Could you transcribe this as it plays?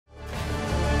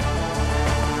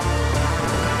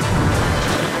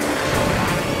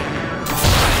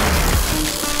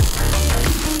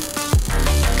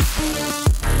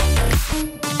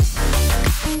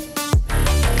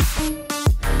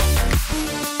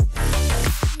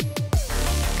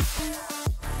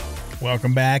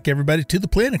Welcome back, everybody, to the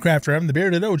Planet Crafter. I'm the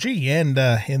Bearded OG, and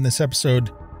in this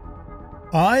episode,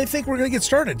 I think we're going to get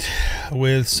started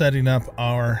with setting up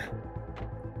our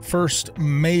first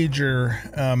major,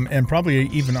 and probably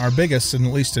even our biggest, and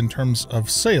at least in terms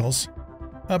of sales,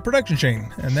 production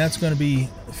chain, and that's going to be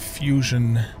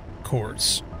fusion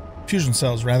cores. Fusion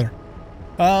cells, rather.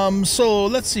 So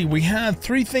let's see, we had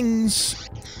 3 things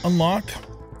unlock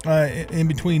in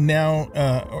between now,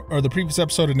 or the previous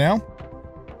episode and now.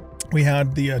 We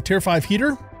had the Tier 5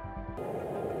 heater,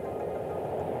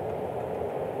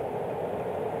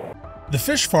 the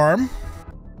fish farm,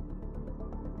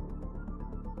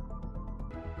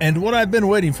 and what I've been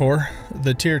waiting for,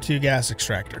 the Tier 2 gas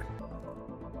extractor.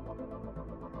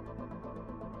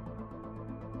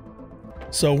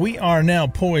 So we are now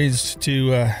poised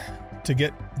to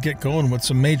get going with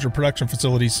some major production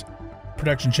facilities,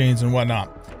 production chains, and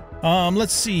whatnot.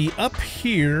 Let's see, up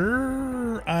here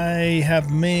I have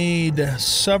made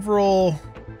several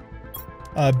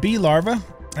bee larvae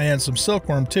and some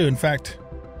silkworm too. In fact,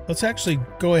 let's actually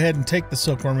go ahead and take the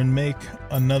silkworm and make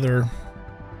another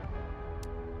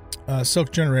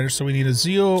silk generator. So we need a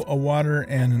Zeo, a water,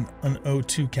 and an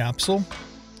O2 capsule.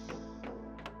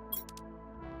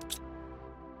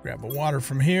 Grab a water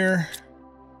from here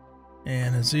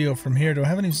and a Zeo from here. Do I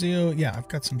have any Zeo? Yeah, I've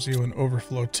got some Zeo in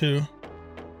overflow too.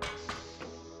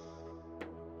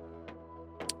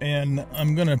 And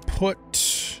I'm gonna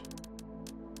put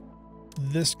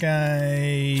this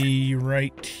guy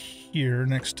right here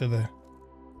next to the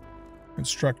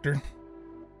constructor,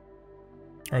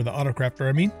 or the autocrafter,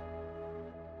 I mean.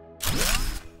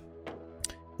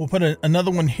 We'll put another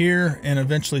one here and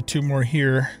eventually 2 more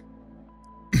here,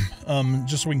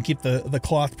 just so we can keep the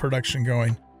cloth production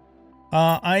going.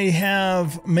 I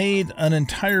have made an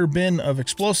entire bin of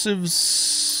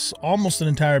explosives, almost an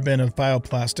entire bin of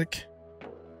bioplastic.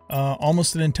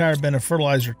 Almost an entire bin of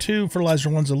fertilizer too. Fertilizer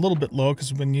 1's a little bit low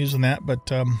because we've been using that, but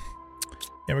yeah,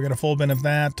 we got a full bin of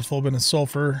that, a full bin of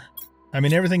sulfur. I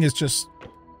mean, everything is just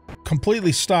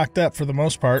completely stocked up for the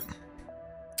most part.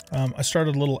 I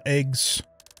started little eggs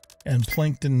and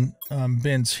plankton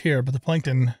bins here, but the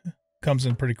plankton comes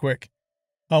in pretty quick.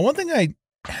 One thing I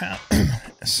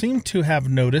seem to have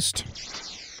noticed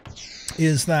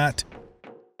is that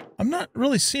I'm not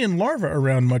really seeing larvae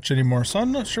around much anymore, so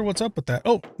I'm not sure what's up with that.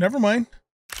 Oh, never mind.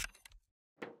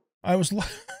 I was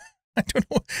I don't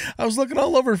know. I was looking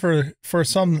all over for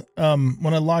some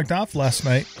when I logged off last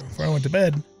night before I went to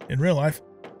bed in real life,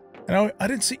 and I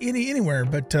didn't see any anywhere.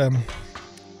 But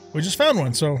we just found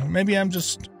one, so maybe I'm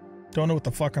just don't know what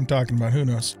the fuck I'm talking about. Who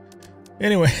knows?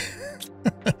 Anyway,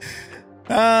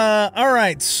 all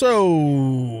right.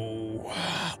 So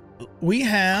we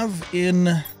have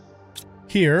in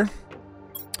here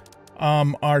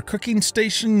our cooking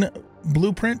station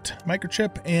blueprint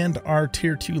microchip and our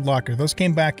tier 2 locker. Those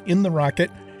came back in the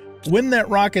rocket. When that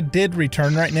rocket did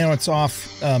return, right now it's off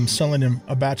selling him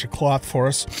a batch of cloth for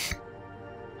us.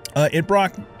 It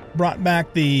brought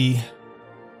back the,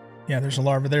 yeah, there's a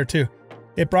larva there too.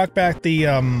 It brought back the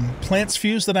plants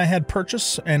fuse that I had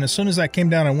purchased, and as soon as that came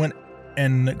down, I went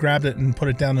and grabbed it and put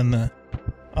it down in the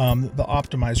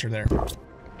optimizer there.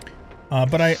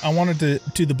 But I wanted to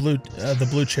do the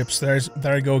blue chips. There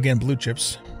I go again, blue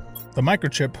chips. The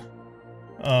microchip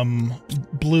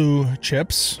blue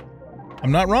chips.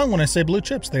 I'm not wrong when I say blue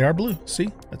chips. They are blue. See?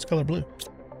 That's color blue.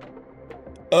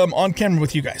 On camera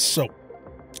with you guys. So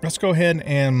let's go ahead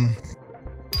and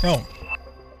oh.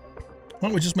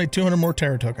 Well, we just made 200 more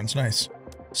Terra tokens. Nice.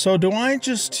 So do I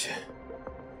just,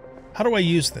 how do I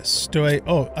use this? Do I,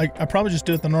 oh, I probably just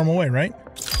do it the normal way, right?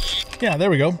 Yeah, there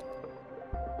we go.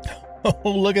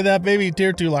 Oh, look at that, baby.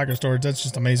 Tier 2 locker storage. That's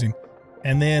just amazing.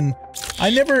 And then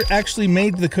I never actually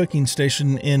made the cooking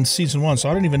station in Season 1, so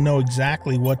I don't even know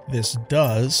exactly what this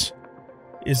does.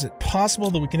 Is it possible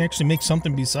that we can actually make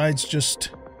something besides just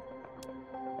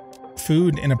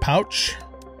food in a pouch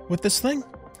with this thing?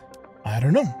 I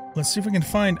don't know. Let's see if we can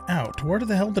find out. Where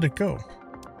the hell did it go?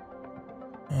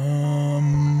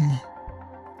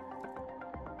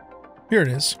 Here it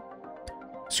is.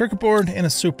 Circuit board and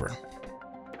a super.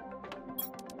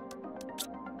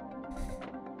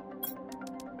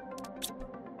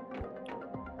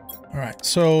 All right,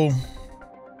 so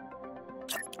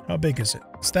how big is it?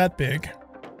 It's that big.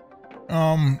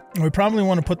 We probably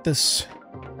want to put this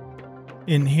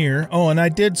in here. Oh, and I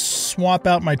did swap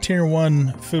out my tier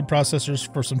 1 food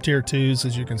processors for some tier 2s,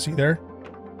 as you can see there.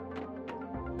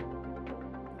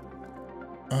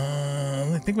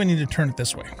 I think we need to turn it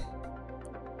this way.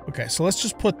 Okay, so let's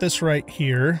just put this right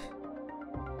here.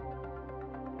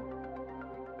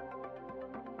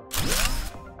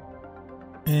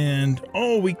 And,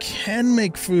 oh, we can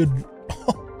make food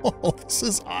Oh, this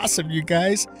is awesome, you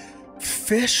guys.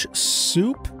 Fish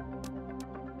soup?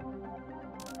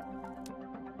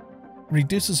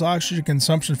 Reduces oxygen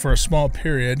consumption for a small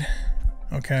period.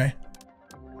 Okay.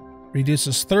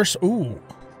 Reduces thirst. Ooh,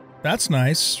 that's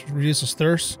nice. Reduces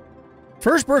thirst.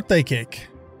 First birthday cake.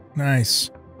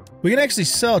 Nice. We can actually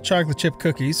sell chocolate chip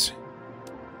cookies.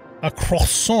 A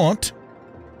croissant.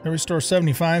 That restores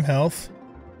 75 health.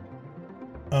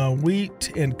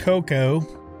 Wheat and cocoa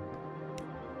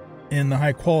in the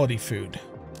high quality food.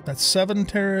 That's 7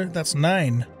 tera. That's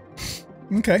 9.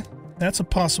 Okay. That's a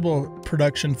possible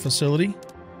production facility.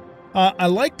 I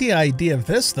like the idea of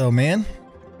this though, man.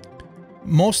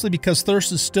 Mostly because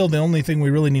thirst is still the only thing we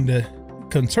really need to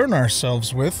concern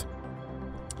ourselves with.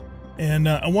 And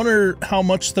I wonder how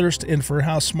much thirst and for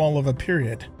how small of a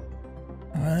period.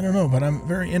 I don't know, but I'm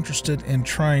very interested in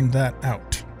trying that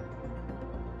out.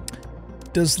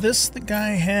 Does this guy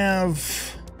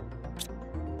have...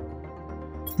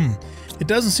 It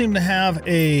doesn't seem to have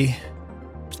a...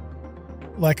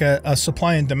 like a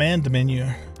supply and demand menu.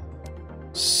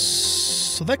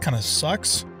 So that kind of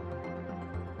sucks.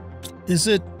 Is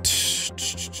it...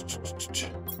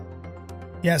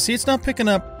 Yeah, see, it's not picking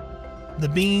up the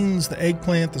beans, the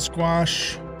eggplant, the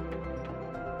squash.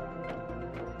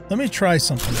 Let me try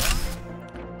something.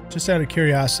 Just out of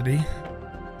curiosity.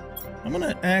 I'm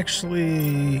gonna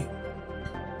actually...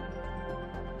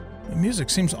 The music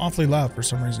seems awfully loud for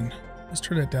some reason. Let's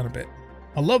turn it down a bit.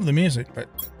 I love the music, but...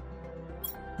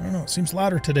 I don't know, it seems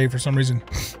louder today for some reason.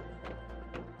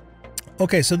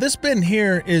 Okay, so this bin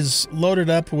here is loaded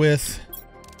up with,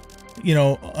 you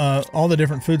know, all the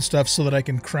different foodstuffs so that I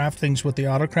can craft things with the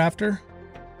auto crafter.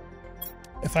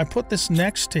 If I put this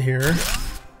next to here...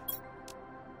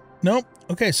 Nope.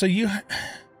 Okay, so you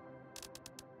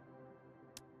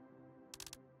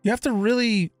have to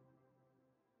really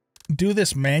do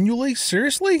this manually?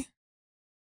 Seriously?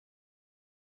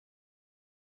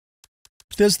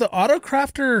 Does the auto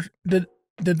crafter... Did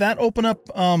that open up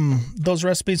those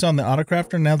recipes on the auto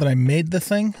crafter now that I made the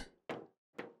thing?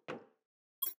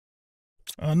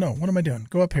 No. What am I doing?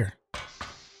 Go up here.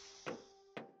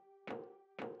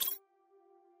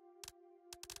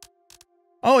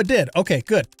 Oh, it did. Okay,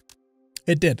 good.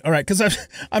 It did. All right, because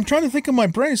I'm trying to think in my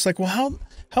brain. It's like, well,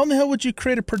 how in the hell would you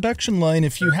create a production line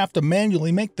if you have to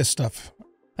manually make this stuff?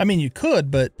 I mean, you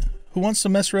could, but who wants to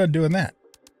mess around doing that?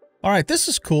 All right, this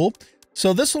is cool.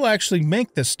 So this will actually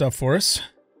make this stuff for us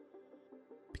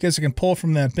because I can pull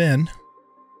from that bin.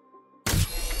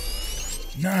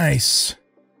 Nice.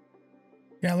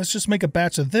 Yeah, let's just make a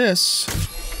batch of this.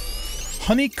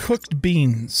 Honey cooked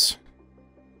beans.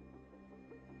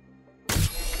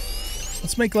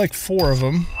 Let's make like 4 of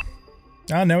them.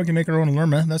 Ah, now we can make our own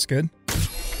lerma. That's good.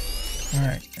 All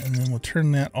right, and then we'll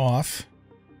turn that off.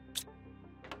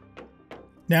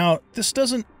 Now, this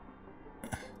doesn't...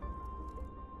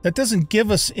 That doesn't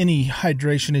give us any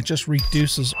hydration. It just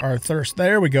reduces our thirst.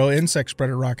 There we go. Insect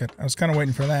spreader rocket. I was kind of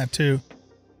waiting for that too.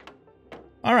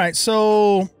 All right,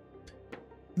 so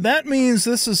that means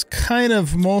this is kind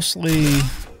of mostly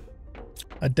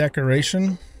a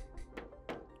decoration.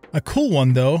 A cool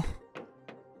one though.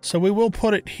 So we will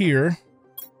put it here,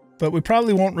 but we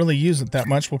probably won't really use it that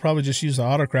much. We'll probably just use the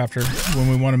auto crafter when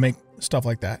we want to make stuff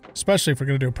like that, especially if we're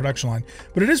going to do a production line.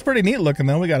 But it is pretty neat looking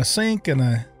though. We got a sink and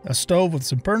a stove with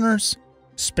some burners,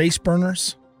 space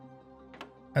burners.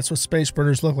 That's what space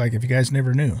burners look like if you guys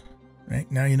never knew. Right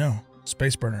now you know.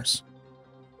 Space burners.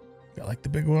 Got like the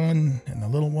big one and the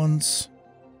little ones.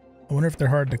 I wonder if they're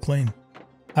hard to clean.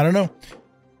 I don't know.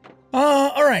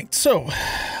 All right, so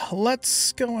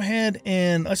let's go ahead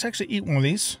and let's actually eat one of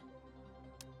these.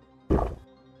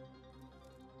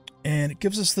 And it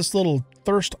gives us this little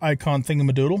thirst icon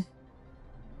thingamadoodle.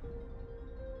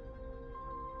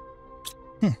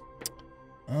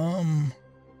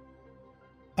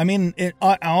 I mean,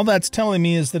 all that's telling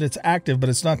me is that it's active, but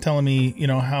it's not telling me, you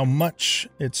know, how much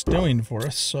it's doing for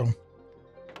us. So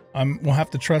we'll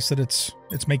have to trust that it's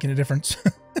making a difference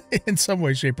in some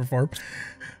way, shape, or form.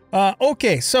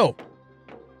 Okay, so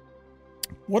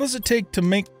what does it take to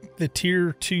make the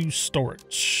tier 2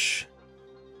 storage?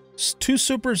 2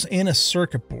 supers and a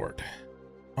circuit board.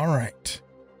 All right.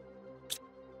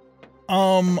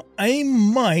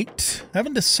 I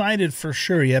haven't decided for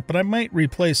sure yet, but I might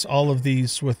replace all of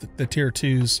these with the tier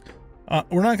 2s.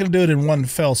 We're not going to do it in one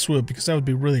fell swoop because that would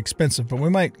be really expensive, but we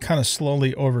might kind of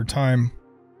slowly over time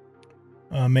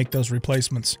make those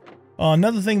replacements.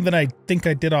 Another thing that I think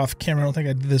I did off camera, I don't think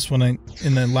I did this one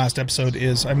in the last episode,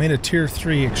 is I made a tier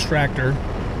 3 extractor.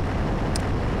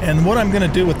 And what I'm going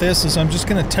to do with this is I'm just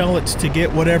going to tell it to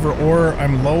get whatever ore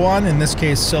I'm low on, in this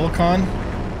case silicon,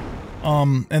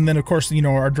 And then, of course, you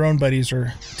know, our drone buddies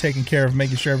are taking care of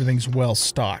making sure everything's well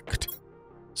stocked.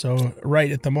 So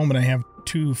right at the moment, I have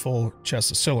 2 full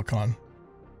chests of silicon.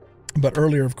 But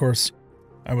earlier, of course,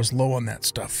 I was low on that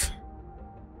stuff.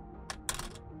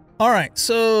 All right,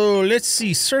 so let's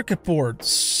see. Circuit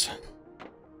boards.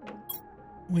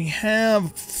 We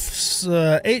have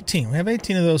 18. We have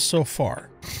 18 of those so far.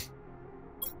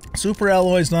 Super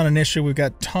alloy is not an issue. We've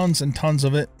got tons and tons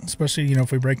of it, especially, you know,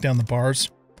 if we break down the bars.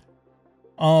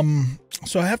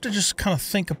 So I have to just kind of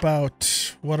think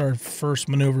about what our first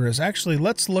maneuver is. Actually,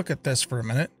 let's look at this for a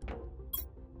minute.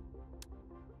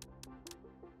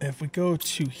 If we go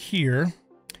to here,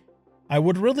 I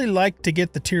would really like to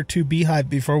get the tier 2 beehive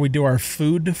before we do our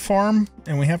food farm.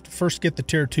 And we have to first get the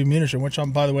tier 2 munition, which,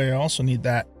 by the way, I also need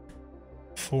that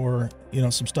for, you know,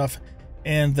 some stuff.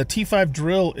 And the T5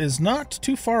 drill is not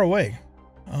too far away.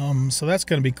 So that's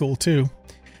going to be cool too.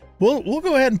 We'll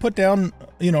go ahead and put down,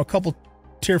 you know, a couple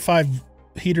tier 5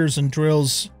 heaters and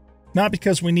drills, not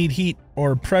because we need heat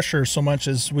or pressure so much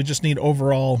as we just need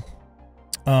overall,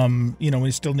 you know,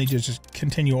 we still need to just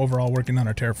continue overall working on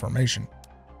our terraformation.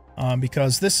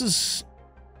 Because this is,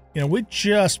 you know, we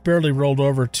just barely rolled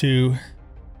over to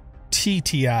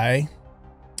TTI.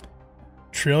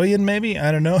 Trillion, maybe?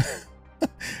 I don't know.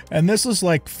 And this is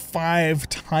like 5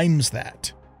 times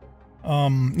that.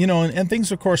 You know, and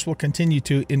things, of course, will continue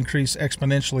to increase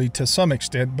exponentially to some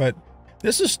extent, but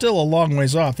this is still a long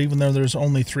ways off, even though there's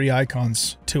only 3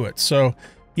 icons to it. So,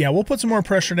 yeah, we'll put some more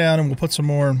pressure down, and we'll put some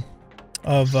more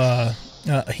of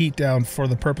heat down for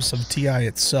the purpose of TI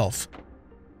itself.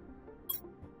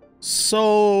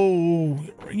 So,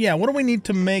 yeah, what do we need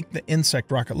to make the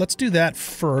insect rocket? Let's do that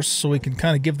first so we can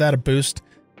kind of give that a boost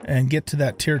and get to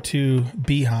that tier 2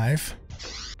 beehive.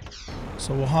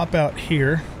 So we'll hop out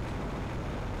here.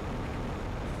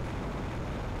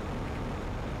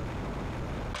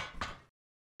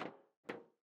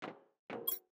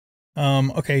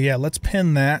 Okay, yeah, let's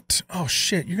pin that. Oh,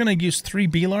 shit, you're going to use 3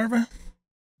 bee larvae?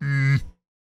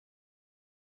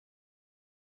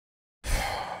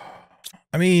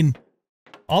 I mean,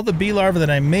 all the bee larvae that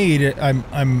I made,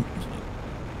 I'm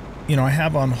you know, I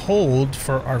have on hold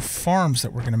for our farms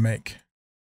that we're going to make.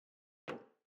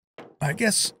 I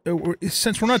guess,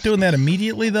 since we're not doing that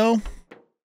immediately, though,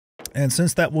 and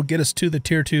since that will get us to the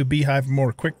tier 2 beehive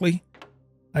more quickly,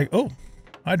 oh,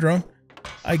 hi, drone.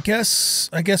 I guess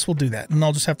we'll do that, and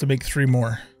I'll just have to make 3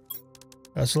 more.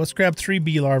 So let's grab 3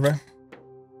 bee larvae.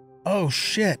 Oh,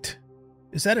 shit.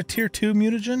 Is that a tier 2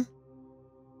 mutagen?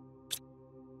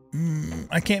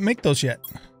 I can't make those yet.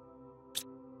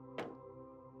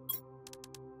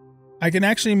 I can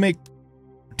actually make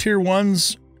tier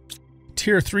 1s,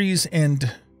 tier 3s,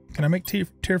 and can I make tier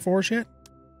 4s yet?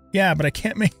 Yeah, but I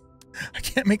can't make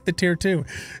the tier 2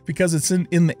 because it's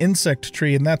in the insect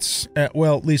tree, and that's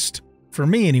well, at least for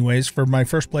me anyways, for my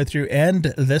first playthrough and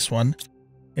this one,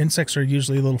 insects are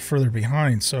usually a little further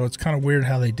behind, so it's kind of weird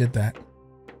how they did that.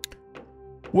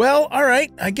 Well, all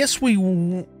right, I guess we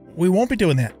won't be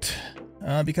doing that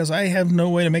because I have no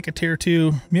way to make a tier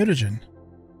 2 mutagen.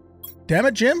 Damn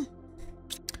it, Jim.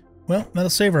 Well, that'll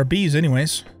save our bees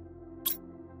anyways.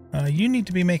 You need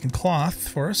to be making cloth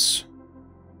for us.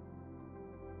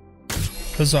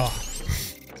 Huzzah.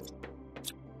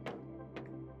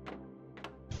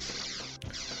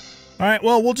 All right,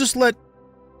 well, we'll just let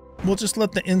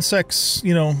the insects,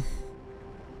 you know,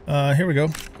 here we go,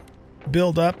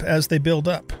 build up as they build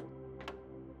up.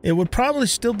 It would probably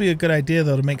still be a good idea,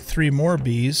 though, to make 3 more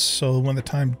bees, so when the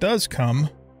time does come,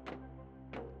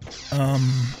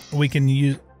 we can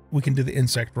do the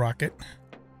insect rocket.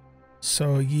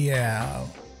 So yeah,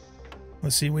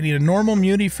 let's see. We need a normal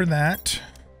muty for that,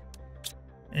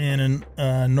 and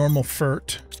a normal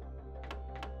fert,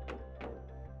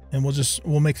 and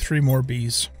we'll make 3 more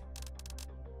bees.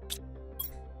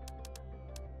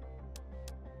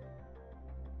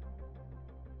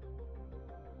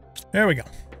 There we go.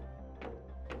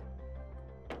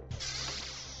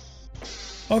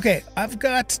 Okay, I've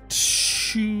got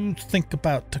to think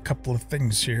about a couple of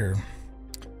things here.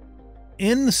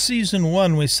 In Season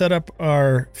 1, we set up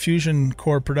our fusion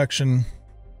core production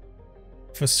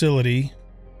facility.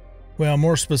 Well,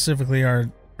 more specifically,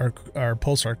 our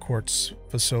pulsar quartz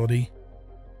facility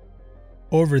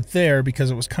over there,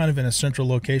 because it was kind of in a central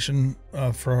location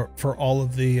for all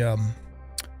of the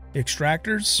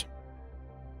extractors.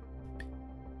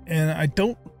 And I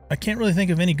can't really think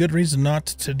of any good reason not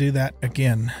to do that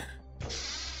again.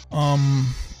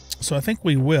 So I think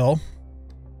we will.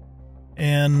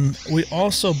 And we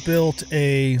also built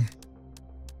a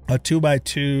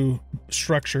 2x2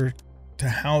 structure to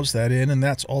house that in, and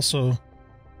that's also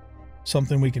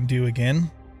something we can do again.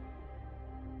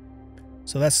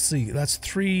 So let's see. That's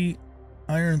 3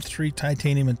 iron, 3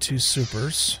 titanium, and 2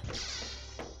 supers.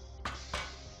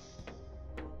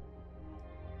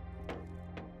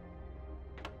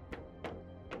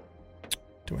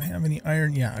 Do I have any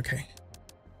iron? Yeah, okay.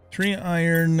 3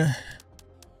 iron.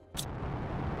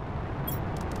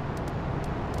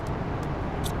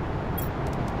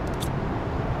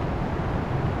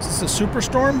 Is this a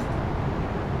superstorm?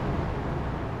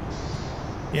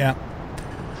 Yeah.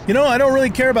 You know, I don't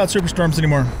really care about superstorms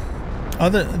anymore.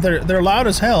 They're loud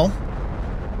as hell.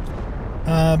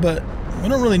 But we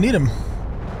don't really need them.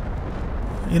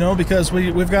 You know, because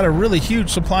we've got a really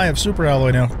huge supply of super alloy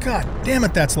now. God damn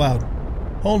it, that's loud.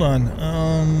 Hold on.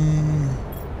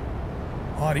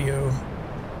 Audio.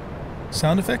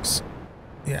 Sound effects?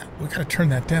 Yeah, we gotta turn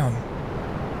that down.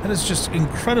 That is just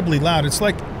incredibly loud. It's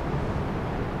like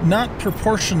not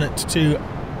proportionate to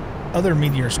other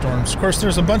meteor storms. Of course,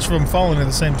 there's a bunch of them falling at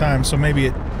the same time, so maybe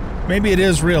it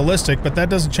is realistic, but that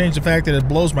doesn't change the fact that it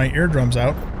blows my eardrums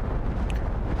out.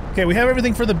 Okay, we have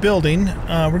everything for the building.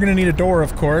 We're going to need a door,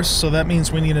 of course, so that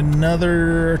means we need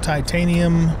another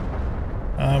titanium.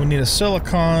 We need a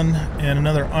silicon and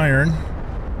another iron.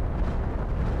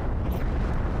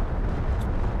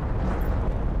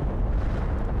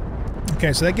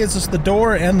 Okay, so that gives us the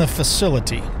door and the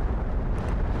facility.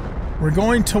 We're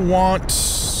going to want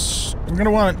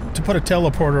to put a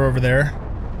teleporter over there.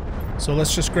 So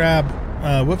let's just grab,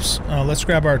 let's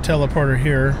grab our teleporter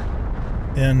here,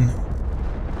 and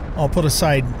I'll put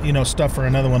aside, you know, stuff for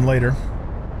another one later.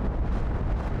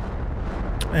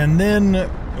 And then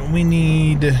we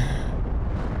need,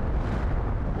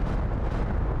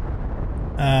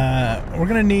 we're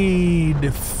gonna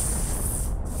need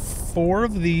 4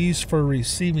 of these for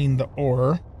receiving the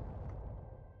ore.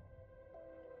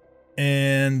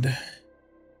 And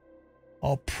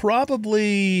I'll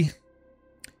probably...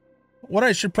 What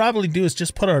I should probably do is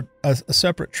just put a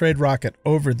separate trade rocket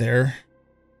over there.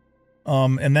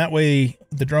 And that way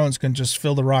the drones can just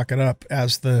fill the rocket up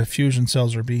as the fusion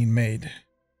cells are being made.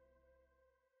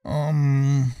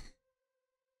 Oh,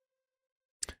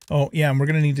 yeah, and we're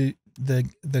going to need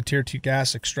the tier 2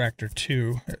 gas extractor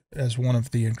too as one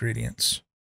of the ingredients.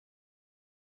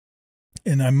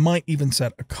 And I might even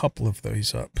set a couple of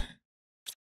those up.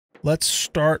 Let's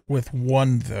start with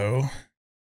one, though.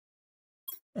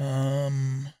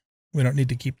 We don't need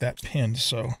to keep that pinned,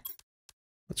 so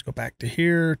let's go back to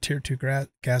here. Tier 2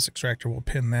 gas extractor, will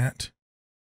pin that.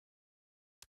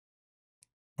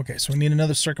 Okay, so we need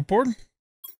another circuit board.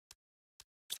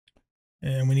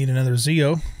 And we need another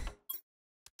Zeo.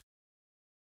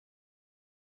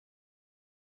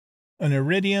 An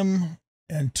iridium,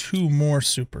 and 2 more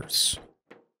supers.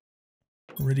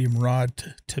 Iridium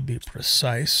rod, to be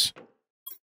precise.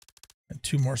 And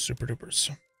 2 more super dupers.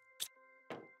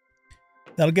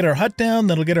 That'll get our hut down.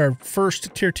 That'll get our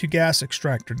first tier 2 gas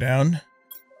extractor down.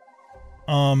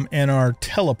 And our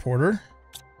teleporter.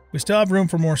 We still have room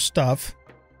for more stuff.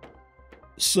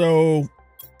 So...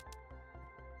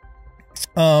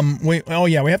 oh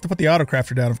yeah, we have to put the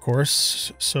autocrafter down, of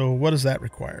course. So what does that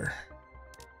require?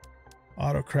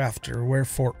 Autocrafter,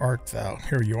 wherefore art thou?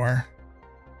 Here you are.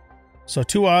 So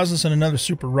 2 Oz's and another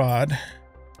super rod.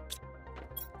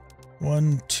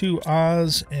 1, 2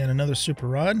 Oz and another super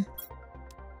rod.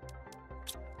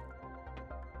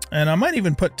 And I might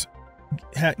even put,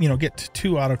 you know, get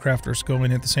 2 autocrafters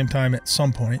going at the same time at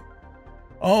some point.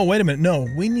 Oh, wait a minute. No,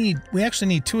 we actually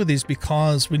need 2 of these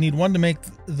because we need 1 to make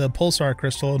the pulsar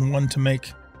crystal and 1 to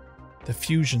make the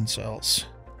fusion cells.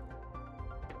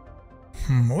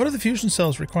 What do the fusion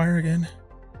cells require again?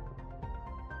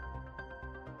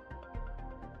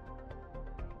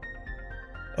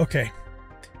 Okay.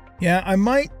 Yeah, I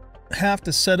might have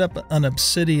to set up an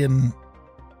obsidian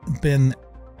bin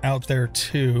out there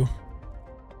too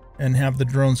and have the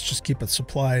drones just keep it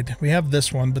supplied. We have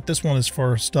this one, but this one is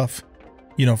for stuff,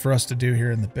 you know, for us to do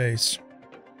here in the base.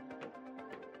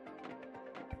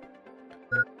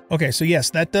 Okay, so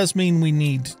yes, that does mean we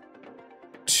need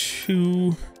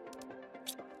 2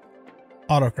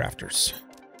 autocrafters.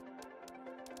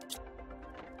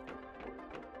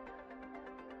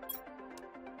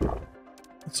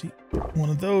 Let's see, 1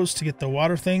 of those to get the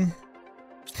water thing.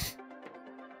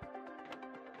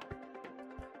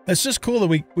 It's just cool that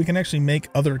we can actually make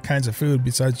other kinds of food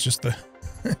besides just the,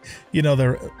 you know,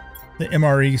 the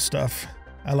MRE stuff.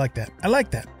 I like that. I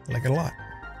like that. I like it a lot.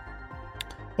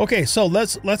 Okay, so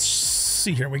let's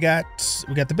see here. We got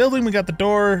the building, we got the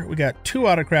door, we got 2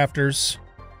 autocrafters,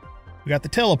 we got the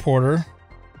teleporter,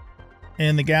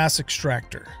 and the gas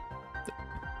extractor.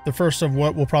 The first of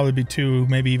what will probably be 2,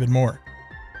 maybe even more.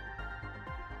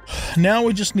 now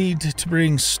we just need to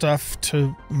bring stuff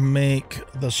to make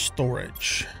the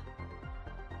storage.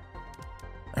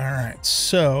 All right,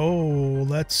 so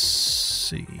let's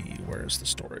see, where's the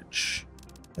storage?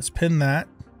 Let's pin that.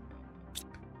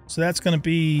 So that's going to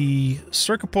be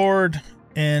circuit board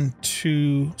and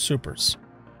 2 supers.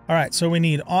 All right, so we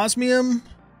need osmium,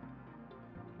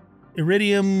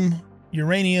 iridium,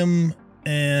 uranium,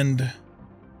 and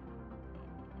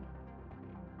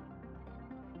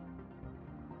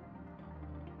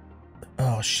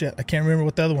oh shit, I can't remember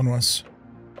what the other one was.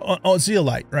 Oh,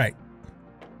 zeolite, right.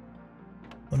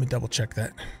 Let me double check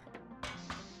that.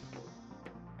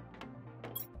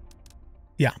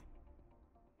 Yeah.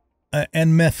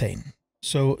 And methane.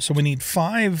 So we need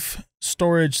 5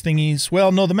 storage thingies.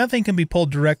 Well, no, the methane can be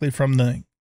pulled directly from the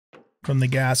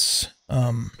gas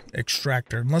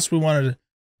extractor, unless we want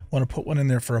to put one in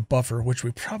there for a buffer, which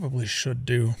we probably should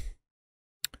do.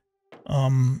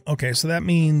 Okay, so that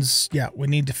means, yeah, we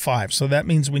need 5. So that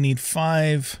means we need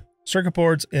 5 circuit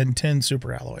boards and 10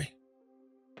 super alloy.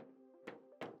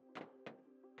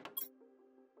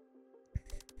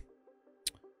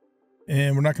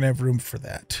 And we're not going to have room for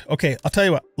that. Okay, I'll tell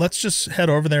you what. Let's just head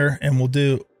over there and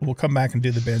we'll come back and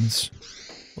do the bins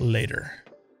later.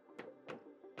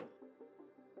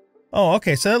 Oh,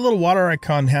 okay. So that little water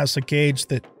icon has a gauge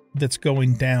that's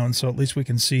going down, so at least we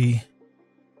can see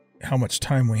how much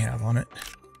time we have on it.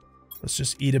 Let's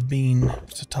just eat a bean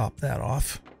to top that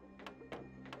off.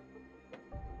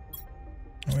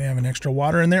 And we have an extra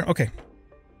water in there. Okay.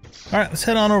 All right, let's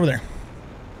head on over there.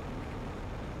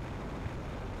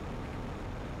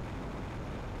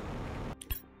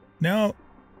 Now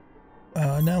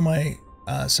my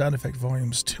sound effect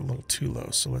volume's a little too low,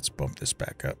 so let's bump this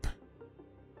back up.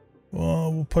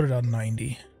 Well, we'll put it on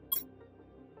 90.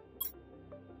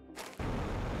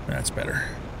 That's better.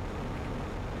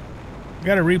 We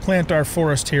got to replant our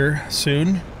forest here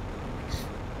soon.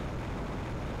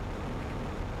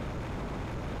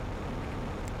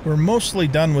 We're mostly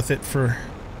done with it for...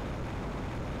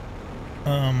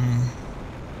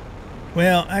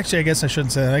 Well, actually, I guess I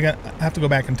shouldn't say that. I have to go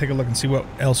back and take a look and see what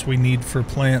else we need for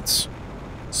plants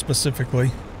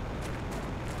specifically.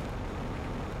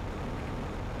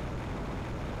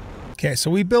 Okay,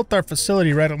 so we built our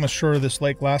facility right on the shore of this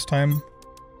lake last time,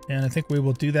 and I think we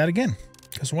will do that again.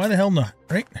 Because why the hell not,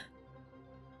 right?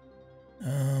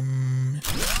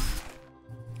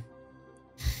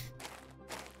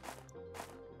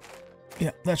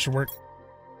 Yeah, that should work.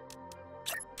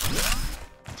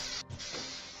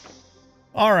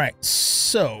 All right,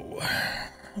 so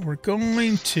we're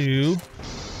going to...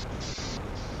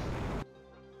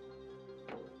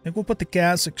 I think we'll put the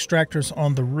gas extractors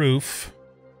on the roof.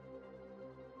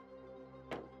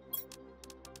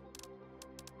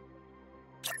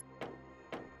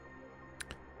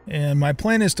 And my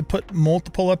plan is to put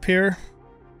multiple up here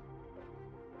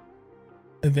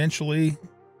eventually.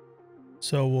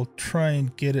 So we'll try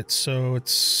and get it so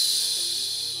it's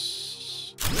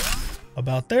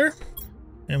about there.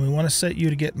 And we want to set you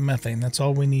to get methane. That's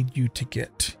all we need you to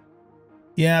get.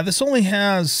 Yeah, this only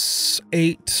has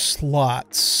 8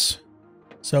 slots.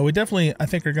 So we definitely, I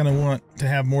think, are going to want to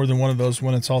have more than one of those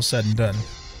when it's all said and done.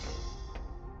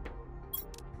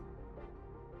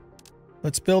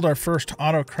 Let's build our first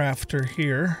auto crafter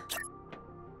here.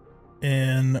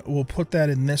 And we'll put that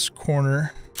in this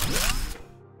corner.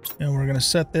 And we're going to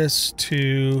set this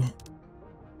to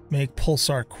make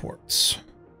pulsar quartz.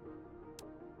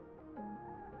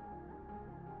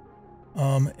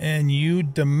 And you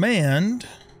demand...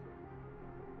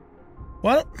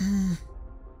 Well,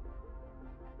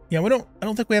 yeah, I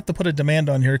don't think we have to put a demand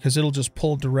on here because it'll just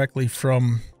pull directly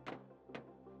from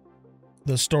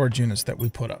the storage units that we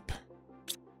put up.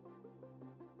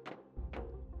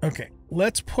 Okay,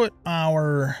 let's put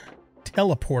our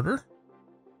teleporter.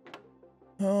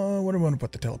 What do we want to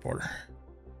put the teleporter?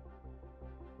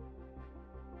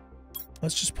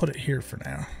 Let's just put it here for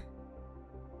now.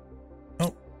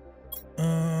 Oh.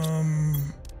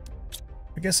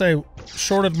 I guess I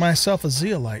shorted myself a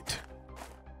zeolite.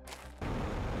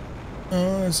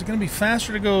 Is it going to be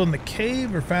faster to go in the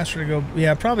cave or faster to go...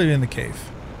 Yeah, probably in the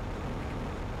cave.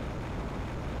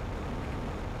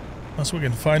 Unless we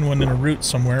can find one in a root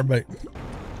somewhere, but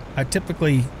I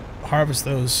typically harvest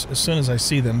those as soon as I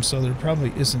see them, so there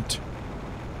probably isn't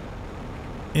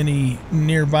any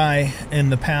nearby in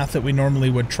the path that we normally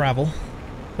would travel.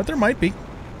 But there might be.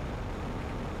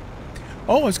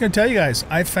 Oh, I was going to tell you guys,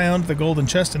 I found the golden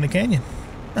chest in the canyon.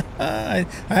 I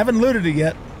haven't looted it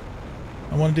yet.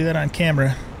 I want to do that on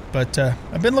camera, but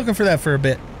I've been looking for that for a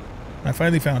bit. I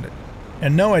finally found it.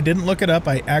 And no, I didn't look it up.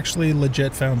 I actually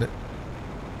legit found it.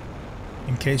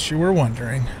 In case you were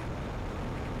wondering.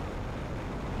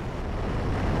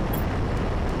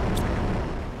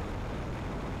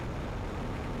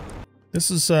 This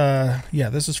is, yeah,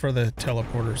 this is for the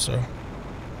teleporter, so.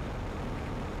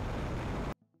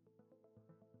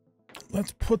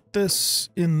 Let's put this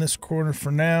in this corner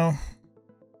for now.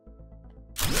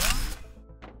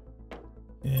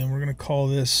 And we're going to call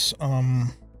this,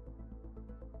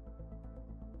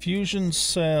 fusion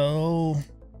cell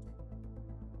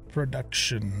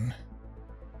production.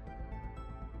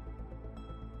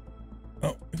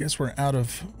 Oh, I guess we're out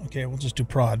of, okay, we'll just do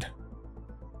prod.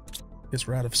 Guess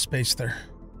we're out of space there.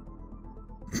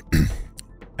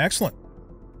 Excellent.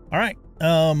 All right.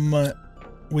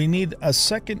 We need a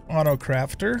second auto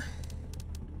crafter.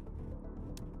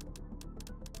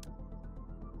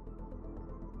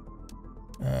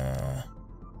 Right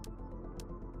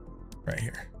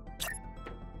here.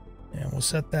 And we'll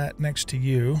set that next to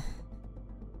you.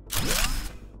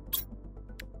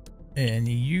 And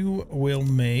you will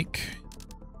make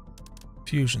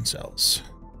fusion cells.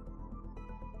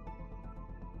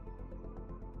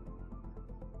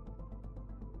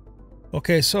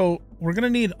 Okay, so we're going to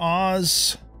need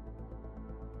Oz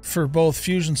for both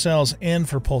fusion cells and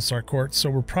for pulsar quartz, so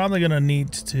we're probably going to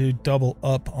need to double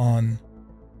up on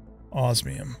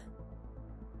osmium.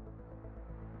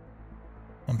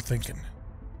 I'm thinking.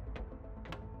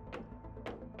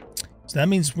 So that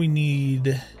means we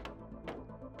need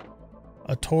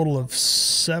a total of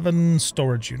 7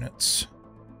 storage units.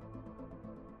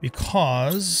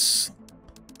 Because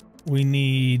we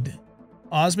need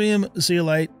osmium,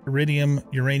 zeolite, iridium,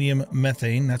 uranium,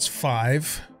 methane. That's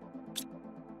 5.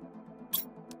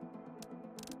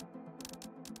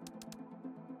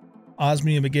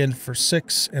 Osmium again for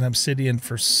 6, and obsidian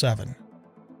for 7.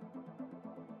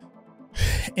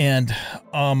 And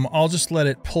I'll just let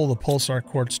it pull the pulsar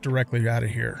quartz directly out of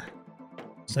here.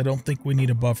 So I don't think we need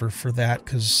a buffer for that,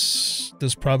 because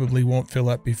this probably won't fill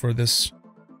up before this.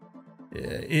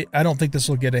 I don't think this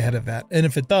will get ahead of that. And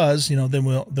if it does, you know, then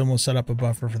we'll set up a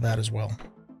buffer for that as well.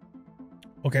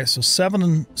 Okay, so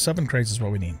 7 crates is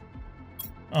what we need.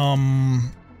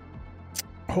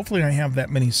 Hopefully I have that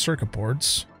many circuit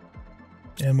boards.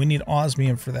 And we need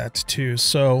osmium for that too.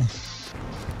 So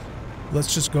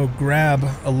let's just go grab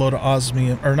a load of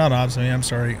osmium, or not osmium, I'm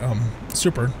sorry,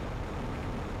 super.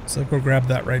 So go grab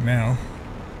that right now.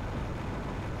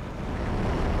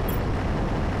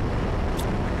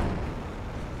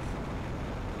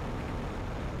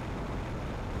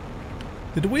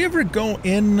 Did we ever go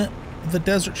in the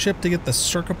desert ship to get the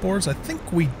circuit boards? I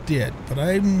think we did, but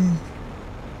I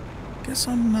guess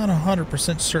I'm not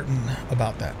 100% certain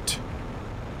about that.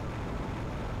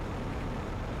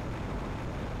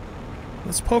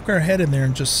 Let's poke our head in there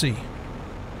and just see.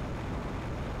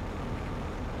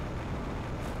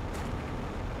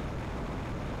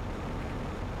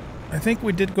 I think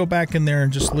we did go back in there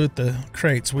and just loot the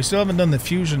crates. We still haven't done the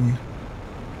fusion,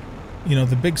 you know,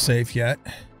 the big safe yet.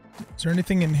 Is there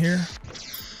anything in here?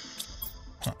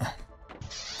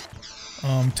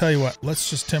 Tell you what, let's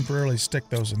just temporarily stick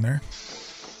those in there.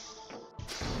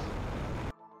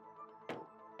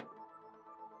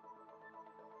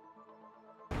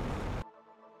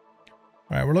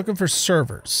 All right, we're looking for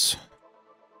servers.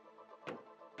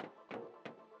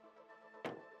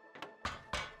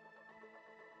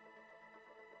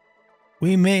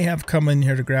 We may have come in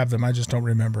here to grab them. I just don't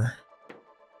remember.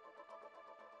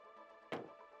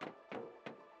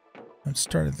 I'm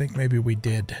starting to think maybe we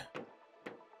did.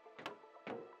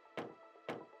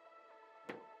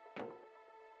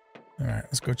 All right,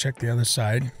 let's go check the other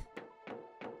side.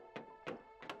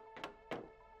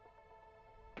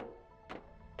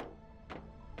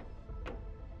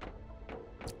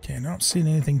 Okay, not seeing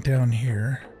anything down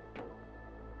here.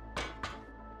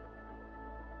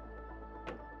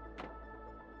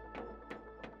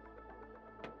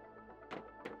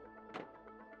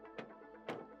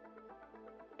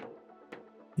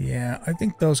 Yeah, I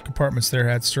think those compartments there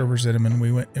had servers in them, and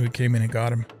we came in and got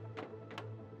them.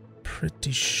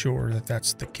 Pretty sure that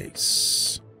that's the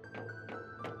case.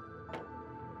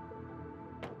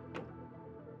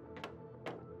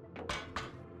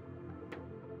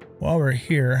 While we're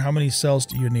here, how many cells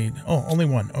do you need? Oh, only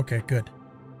 1. Okay, good.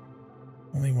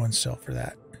 Only 1 cell for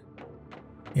that.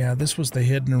 Yeah, this was the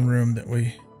hidden room that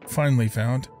we finally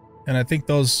found. And I think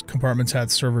those compartments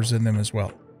had servers in them as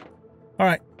well. All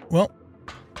right, well,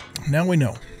 now we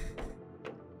know.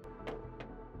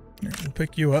 Here, we'll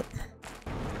pick you up.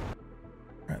 All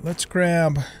right, let's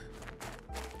grab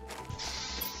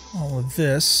all of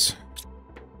this.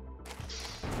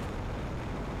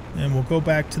 And we'll go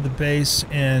back to the base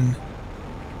and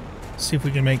see if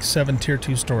we can make 7 tier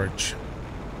 2 storage.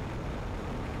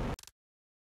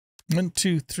 1,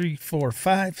 2, 3, 4,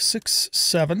 5, 6,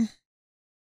 7.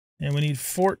 And we need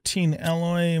 14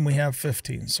 alloy, and we have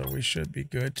 15, so we should be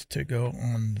good to go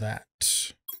on that.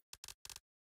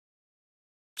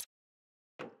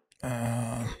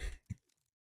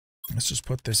 Let's just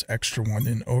put this extra one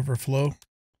in overflow.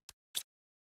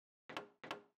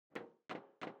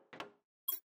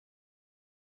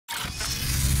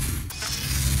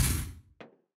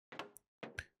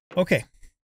 Okay.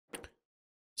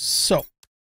 So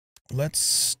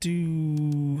let's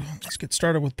get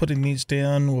started with putting these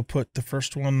down. We'll put the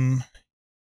first one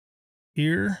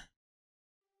here.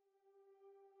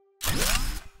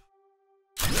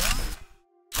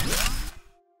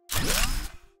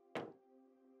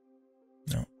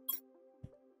 No.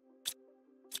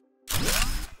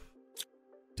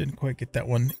 Didn't quite get that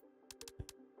one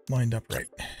lined up right.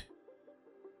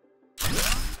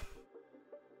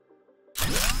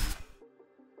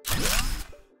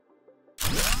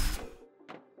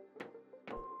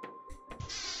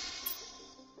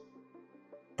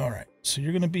 All right, so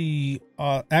you're going to be,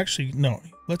 actually, no,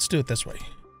 let's do it this way.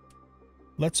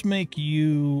 Let's make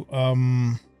you,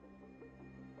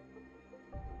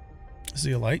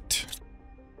 zeolite.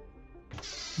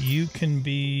 You can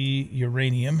be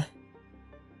uranium.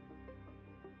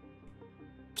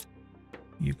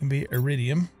 You can be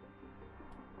iridium.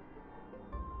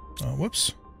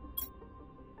 Whoops.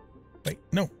 Wait,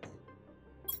 no.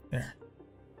 There.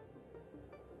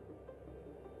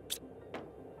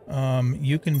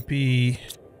 You can be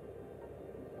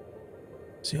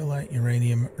zeolite,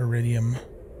 uranium, iridium,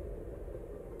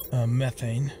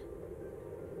 methane.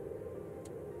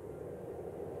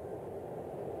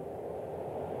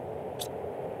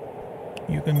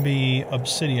 You can be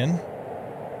obsidian.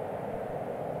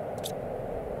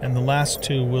 And the last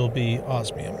two will be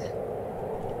osmium.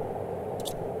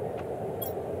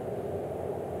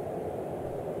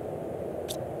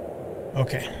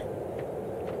 Okay.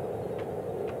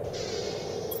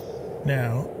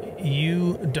 Now,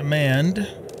 you demand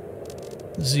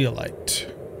zeolite.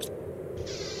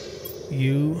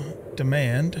 You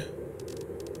demand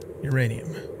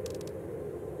uranium.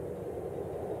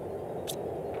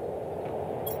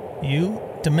 You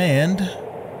demand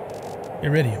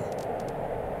iridium.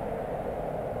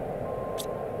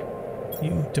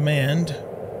 You demand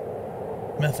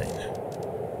methane.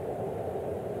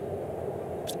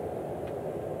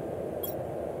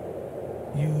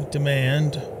 You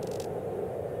demand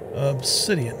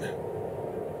obsidian.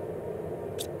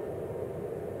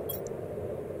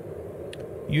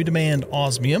 You demand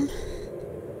osmium.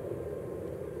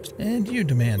 And you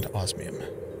demand osmium.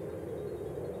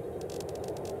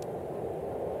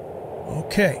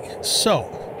 Okay, so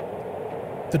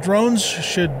the drones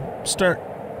should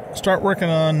start working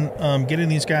on getting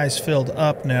these guys filled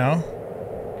up now.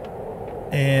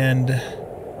 And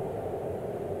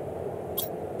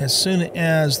as soon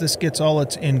as this gets all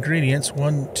its ingredients,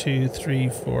 1, 2, 3,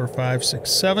 4, 5, 6,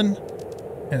 7,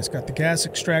 and it's got the gas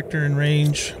extractor in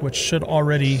range, which should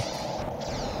already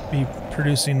be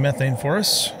producing methane for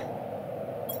us.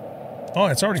 Oh,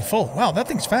 it's already full. Wow, that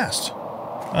thing's fast.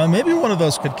 Maybe one of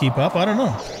those could keep up. I don't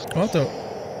know. We'll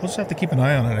just have to keep an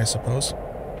eye on it, I suppose.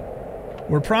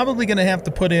 We're probably going to have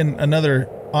to put in another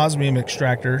osmium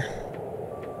extractor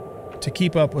to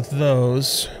keep up with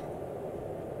those.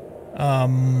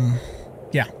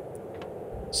 Yeah.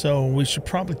 So we should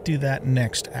probably do that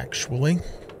next, actually.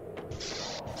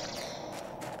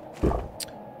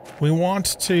 We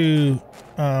want to,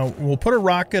 we'll put a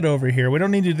rocket over here. We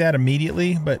don't need to do that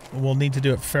immediately, but we'll need to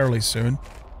do it fairly soon.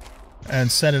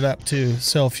 And set it up to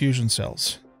sell fusion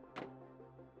cells.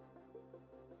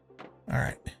 All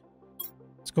right.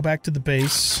 Let's go back to the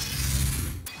base.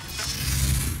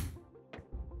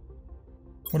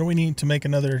 What do we need to make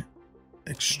another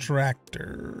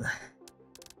extractor?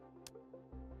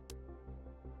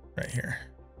 Right here.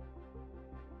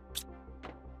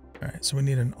 All right, so we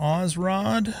need an Oz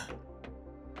rod.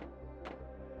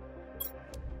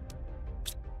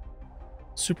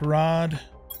 Super rod.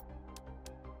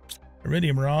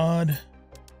 Iridium rod.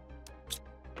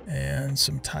 And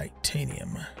some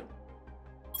titanium.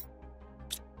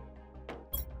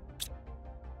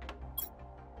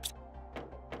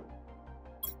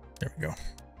 There we go.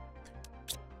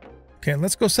 Okay,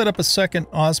 let's go set up a second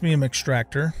osmium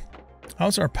extractor.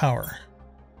 How's our power?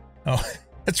 Oh,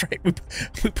 that's right. We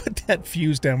put that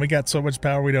fuse down. We got so much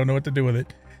power we don't know what to do with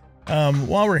it.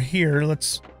 While we're here,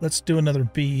 let's do another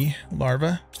bee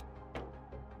larva.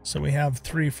 So we have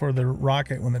 3 for the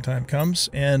rocket when the time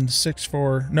comes, and 6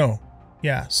 for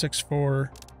 6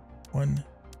 for 1.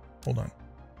 Hold on.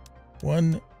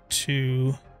 1,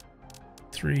 2,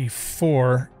 3,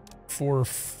 4 for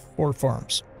 4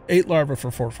 farms. 8 larvae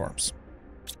for 4 farms.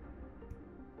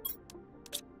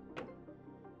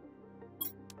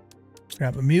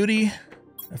 Grab a mutie,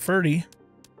 a furdy.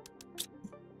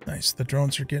 Nice, the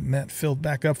drones are getting that filled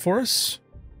back up for us.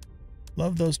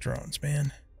 Love those drones,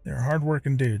 man. They're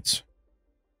hard-working dudes.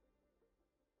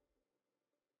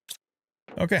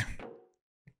 Okay.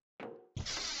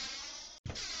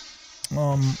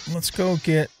 Let's go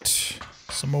get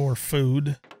some more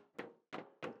food.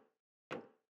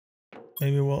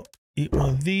 Maybe we'll eat one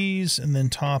of these and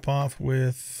then top off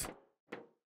with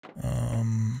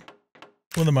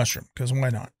a mushroom, because why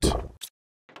not?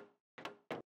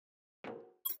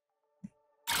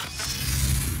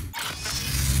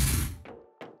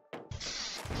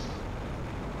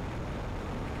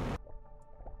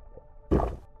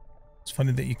 It's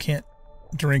funny that you can't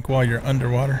drink while you're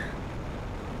underwater.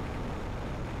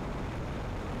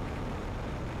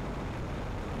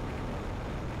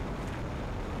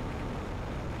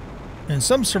 In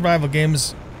some survival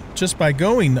games, just by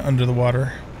going under the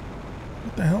water...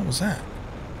 What the hell was that?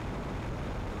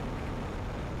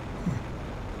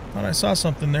 Thought I saw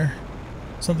something there.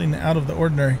 Something out of the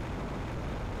ordinary.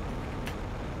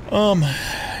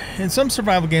 In some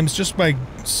survival games, just by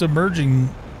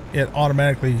submerging, it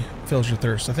automatically fills your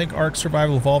thirst. I think Ark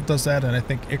Survival Evolved does that, and I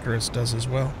think Icarus does as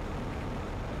well.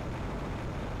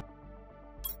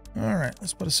 Alright,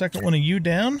 let's put a second one of you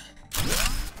down.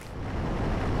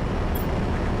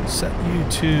 Set you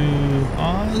to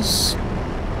Oz,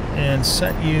 and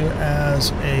set you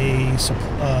as a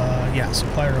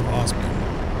supplier of osmium.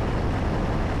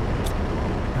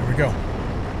 There we go.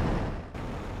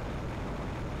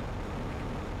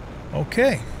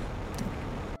 Okay.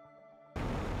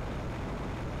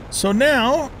 So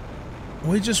now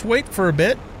we just wait for a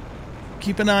bit,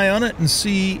 keep an eye on it, and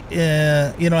see,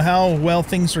 you know, how well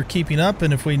things are keeping up.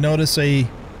 And if we notice a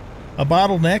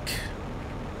bottleneck,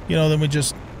 you know, then we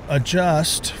just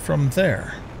adjust from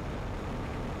there.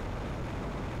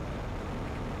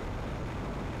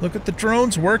 Look at the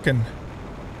drones working.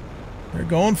 They're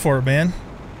going for it, man.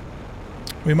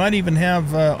 We might even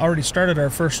have already started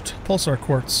our first pulsar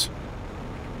quartz.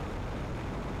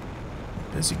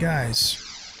 Busy guys.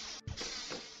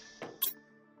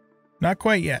 Not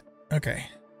quite yet. Okay.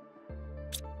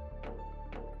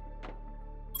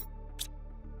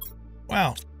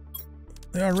 Wow.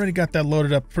 They already got that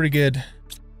loaded up pretty good.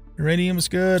 Uranium's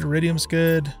good. Iridium's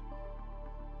good.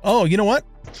 Oh, you know what?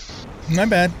 My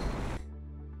bad.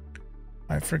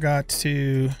 I forgot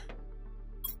to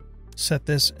set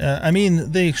this. I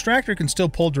mean, the extractor can still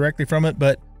pull directly from it,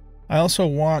 but I also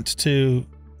want to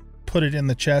put it in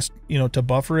the chest, you know, to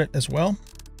buffer it as well.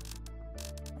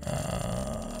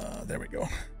 There we go.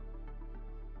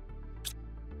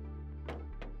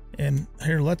 And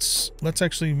here, let's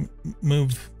actually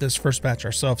move this first batch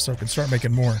ourselves so we can start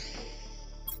making more.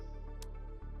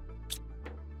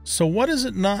 So what does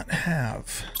it not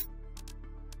have?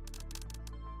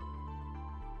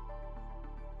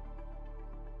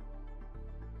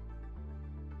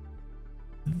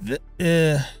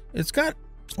 It's got...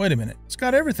 Wait a minute. It's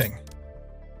got everything.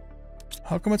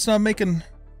 How come it's not making...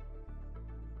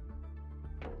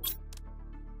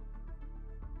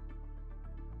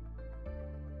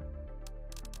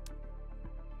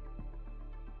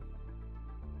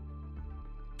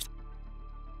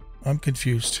 I'm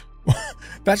confused.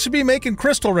 That should be making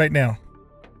crystal right now.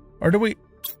 Or do we...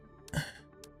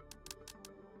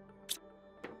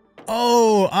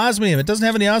 Oh, osmium. It doesn't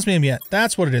have any osmium yet.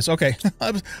 That's what it is. Okay.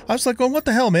 I was like, going, what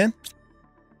the hell, man?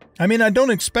 I mean, I don't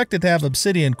expect it to have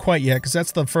obsidian quite yet, because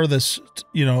that's the furthest,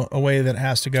 you know, away that it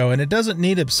has to go. And it doesn't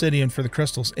need obsidian for the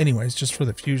crystals anyways, just for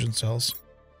the fusion cells.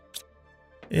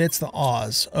 It's the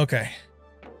Oz. Okay.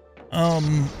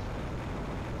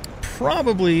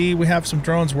 Probably we have some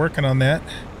drones working on that.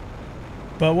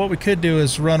 But what we could do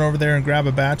is run over there and grab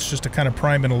a batch just to kind of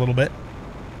prime it a little bit.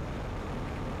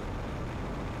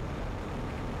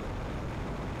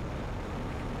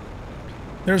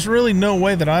 There's really no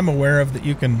way that I'm aware of that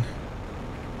you can,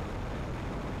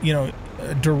 you know,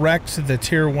 direct the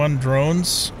tier 1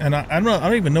 drones. And I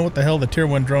don't even know what the hell the tier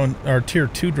 1 drone or tier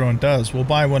 2 drone does. We'll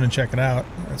buy one and check it out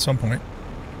at some point.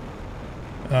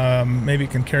 Maybe it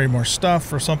can carry more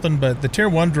stuff or something, but the tier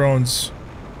 1 drones,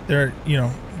 they're, you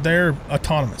know, they're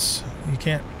autonomous. You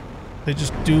can't, they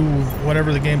just do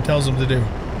whatever the game tells them to do.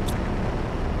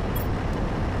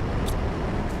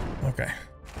 Okay.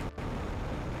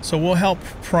 So we'll help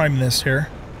prime this here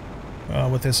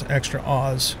with this extra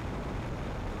Oz.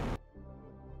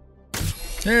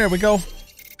 There we go.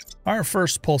 Our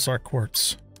first pulsar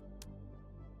quartz.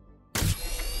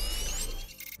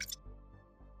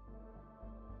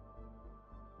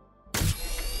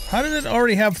 How did it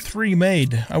already have 3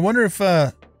 made? I wonder if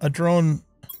a drone...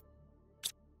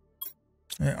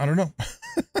 I don't know.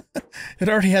 It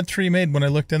already had 3 made when I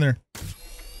looked in there.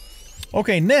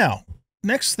 Okay, now,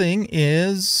 next thing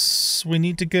is we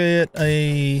need to get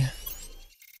a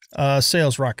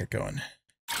sales rocket going.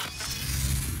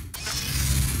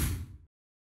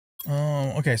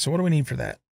 Oh, okay, so what do we need for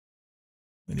that?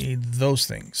 We need those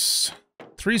things.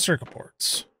 3 circuit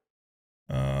boards.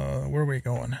 Where are we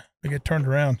going? We get turned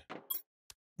around.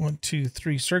 1, 2,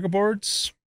 3 circuit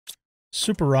boards.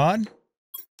 Super rod.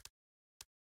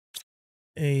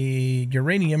 A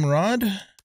uranium rod.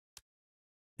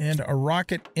 And a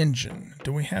rocket engine.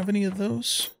 Do we have any of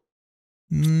those?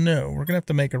 No, we're going to have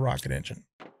to make a rocket engine.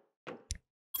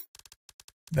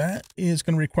 That is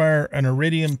going to require an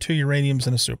iridium, 2 uraniums,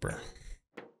 and a super.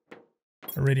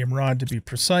 Iridium rod to be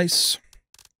precise.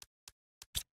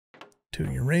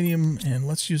 2 uranium, and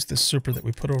let's use this super that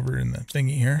we put over in the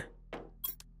thingy here.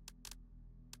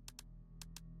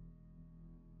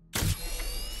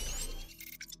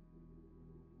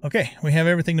 Okay, we have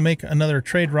everything to make another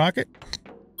trade rocket.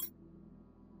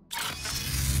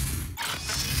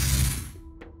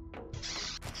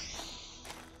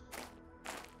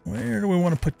 Where do we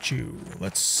want to put you?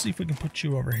 Let's see if we can put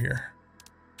you over here.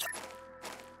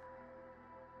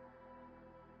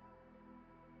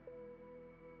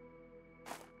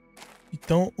 You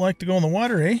don't like to go in the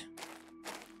water, eh?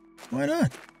 Why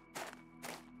not?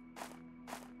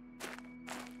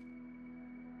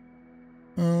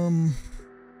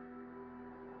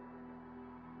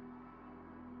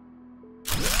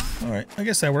 Alright, I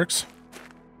guess that works.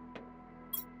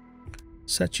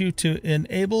 Set you to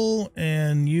enable,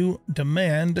 and you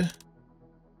demand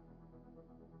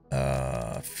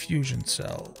fusion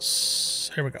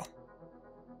cells. Here we go.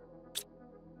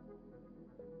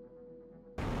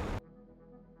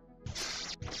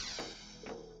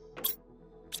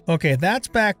 Okay, that's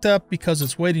backed up because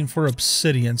it's waiting for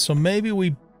obsidian, so maybe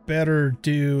we better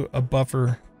do a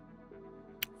buffer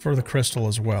for the crystal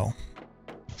as well.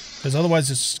 Because otherwise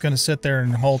it's going to sit there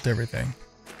and halt everything.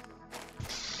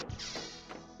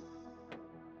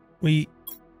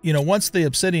 Once the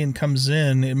obsidian comes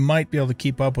in, it might be able to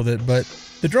keep up with it, but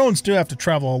the drones do have to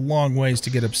travel a long ways to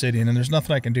get obsidian, and there's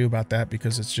nothing I can do about that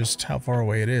because it's just how far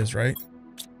away it is, right?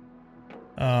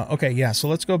 Okay, yeah, so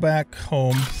let's go back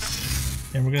home,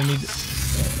 and we're going to need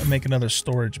to make another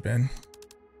storage bin.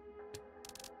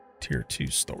 Tier 2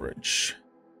 storage.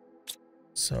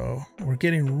 So we're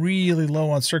getting really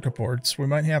low on circuit boards. We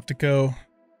might have to go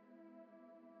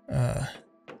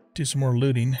do some more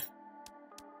looting.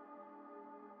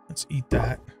 Let's eat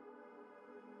that.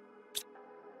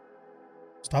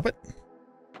 Stop it.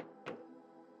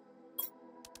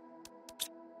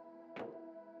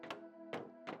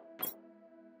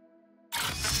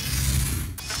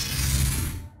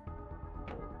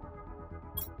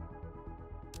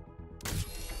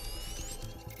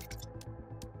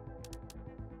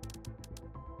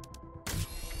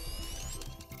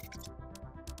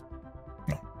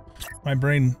 My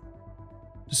brain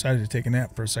decided to take a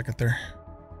nap for a second there.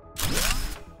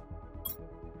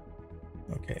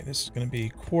 Okay, this is going to be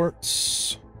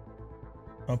quartz.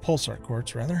 Pulsar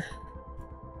quartz, rather.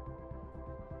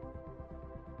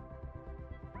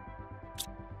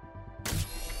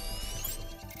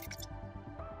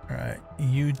 Alright,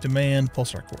 you demand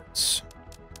pulsar quartz.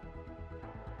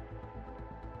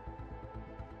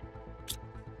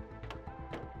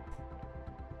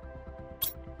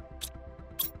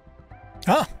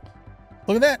 Ah!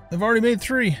 Look at that! They've already made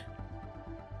 3.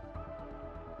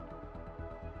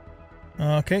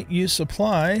 Okay, you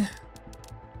supply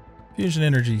fusion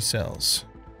energy cells.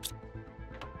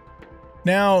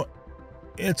 Now,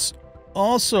 it's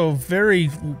also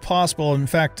very possible, in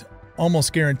fact,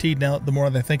 almost guaranteed now, the more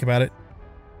that I think about it,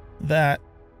 that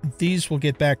these will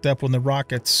get backed up when the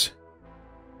rocket's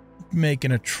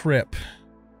making a trip.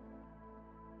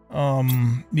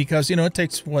 Because, it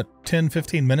takes, what, 10,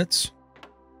 15 minutes?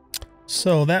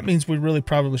 So that means we really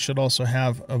probably should also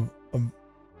have a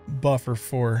buffer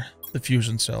for the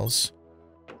fusion cells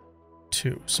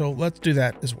too. So let's do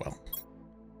that as well.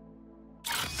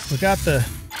 We got the,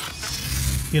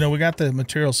 we got the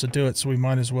materials to do it, so we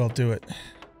might as well do it.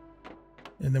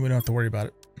 And then we don't have to worry about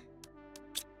it.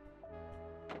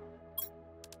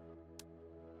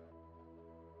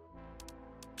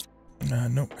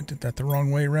 Nope, I did that the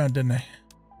wrong way around, didn't I?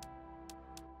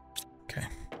 Okay.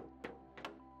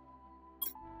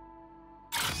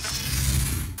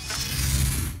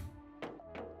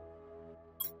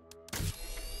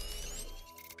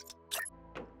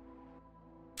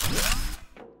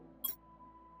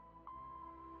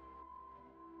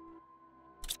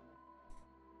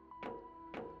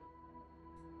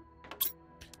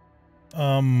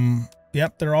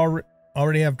 Yep, they're all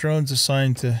already have drones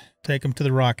assigned to take them to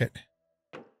the rocket.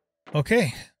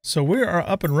 Okay, so we are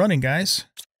up and running, guys.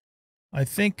 I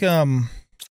think, yeah,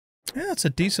 it's a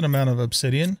decent amount of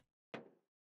obsidian.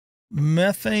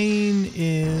 Methane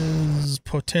is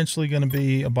potentially going to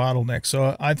be a bottleneck,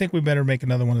 so I think we better make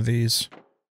another one of these.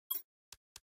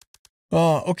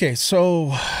 Okay,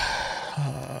 so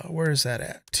where is that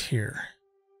at? Here.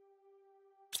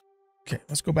 Okay,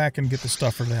 let's go back and get the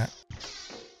stuff for that.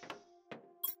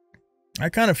 I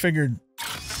kind of figured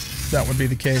that would be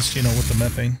the case, you know, with the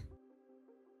methane.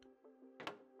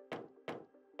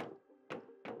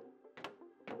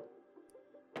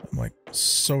 I'm like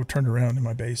so turned around in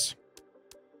my base.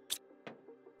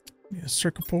 Need a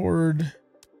circuit board,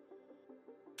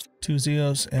 2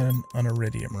 Zeos, and an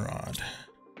iridium rod.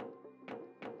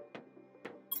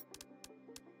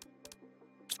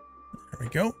 There we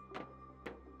go.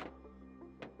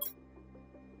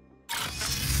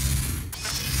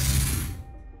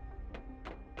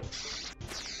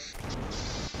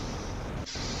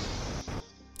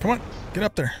 Come on, get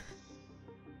up there.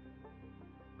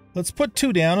 Let's put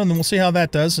 2 down and then we'll see how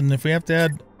that does. And if we have to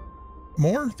add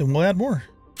more, then we'll add more.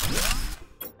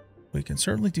 We can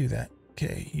certainly do that.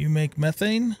 Okay, you make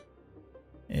methane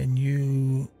and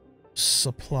you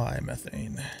supply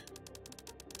methane.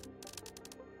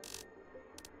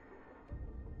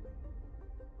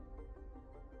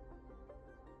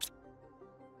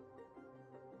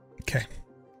 Okay,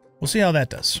 we'll see how that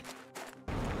does.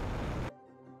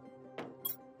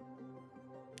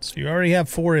 So you already have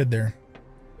 4 in there.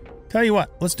 Tell you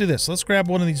what, let's do this. Let's grab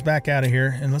one of these back out of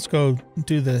here and let's go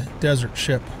do the desert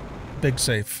ship. Big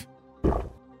safe.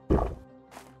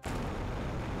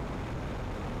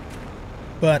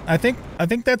 But I think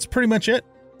that's pretty much it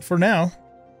for now.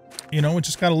 You know, we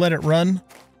just got to let it run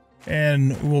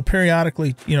and we'll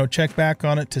periodically, you know, check back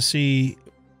on it to see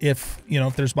if, you know,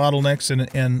 if there's bottlenecks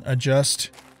and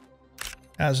adjust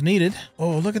as needed.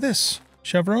 Oh, look at this.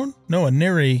 Chevron? No, a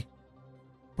Neri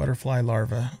butterfly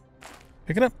larva.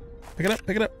 Pick it up. Pick it up.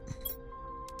 Pick it up.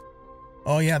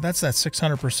 Oh, yeah, that's that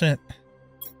 600%.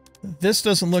 This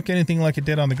doesn't look anything like it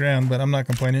did on the ground, but I'm not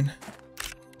complaining.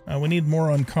 We need more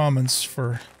uncommons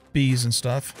for bees and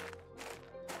stuff.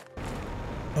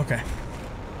 Okay.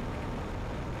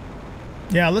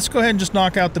 Yeah, let's go ahead and just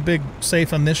knock out the big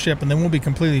safe on this ship, and then we'll be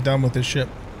completely done with this ship.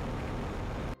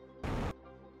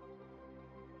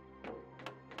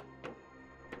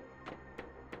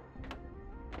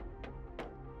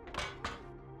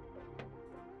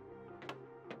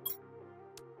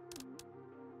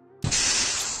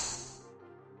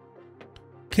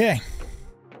 Okay.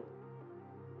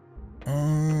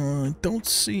 Don't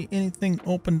see anything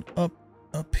opened up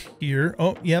here.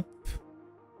 Oh, yep.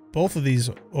 Both of these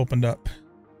opened up.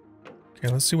 Okay,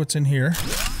 let's see what's in here.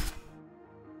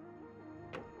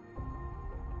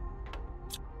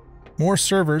 More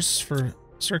servers for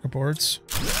circuit boards.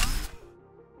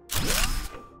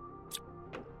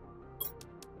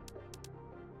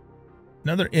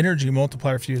 Another energy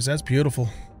multiplier fuse. That's beautiful.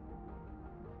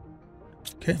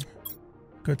 Okay.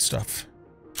 Good stuff.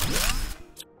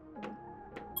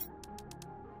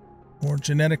 More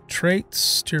genetic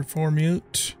traits. Tier 4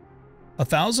 mute.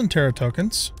 1,000 Terra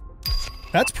tokens.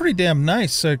 That's pretty damn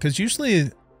nice, because usually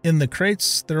in the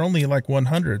crates, they're only like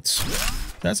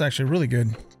 100s. That's actually really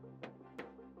good.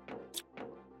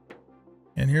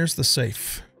 And here's the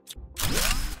safe.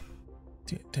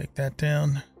 Take that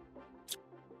down.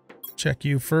 Check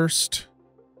you first.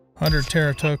 100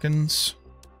 Terra tokens.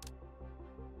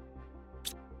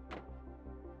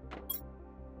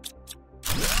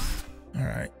 All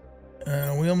right.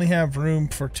 We only have room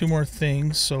for 2 more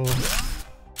things, so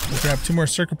we'll grab 2 more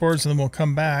circuit boards and then we'll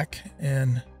come back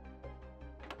and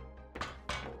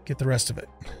get the rest of it.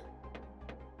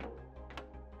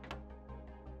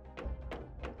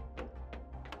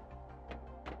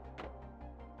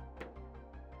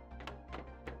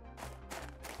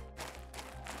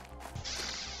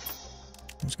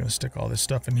 I'm just going to stick all this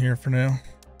stuff in here for now.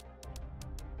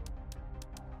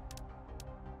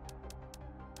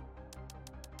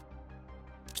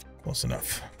 Close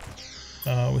enough.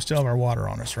 We still have our water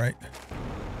on us, right?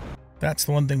 That's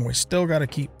the one thing we still got to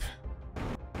keep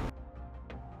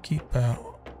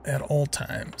at all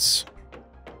times.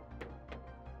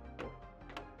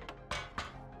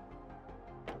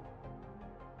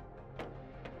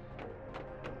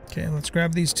 Okay, let's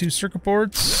grab these 2 circuit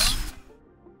boards.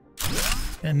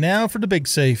 And now for the big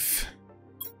safe.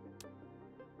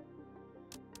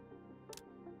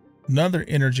 Another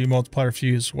energy multiplier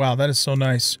fuse. Wow, that is so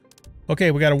nice.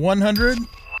 Okay, we got a 100,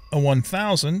 a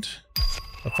 1,000,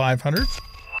 a 500,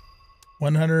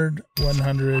 100,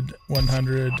 100,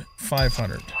 100,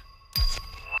 500.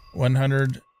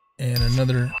 100, and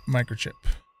another microchip.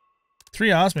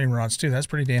 3 osmium rods too. That's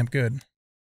pretty damn good.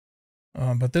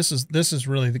 But this is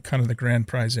really the kind of the grand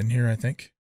prize in here, I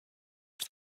think.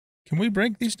 Can we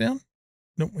break these down?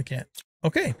 Nope, we can't.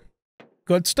 Okay.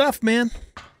 Good stuff, man.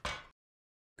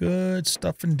 Good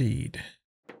stuff indeed.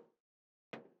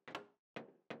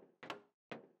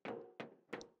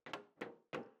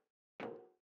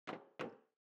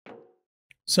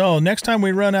 So next time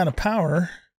we run out of power,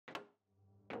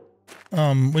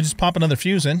 we just pop another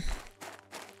fuse in,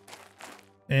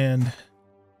 and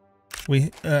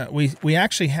we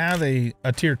actually have a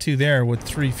tier 2 there with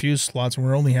 3 fuse slots, and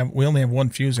we only have 1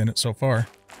 fuse in it so far.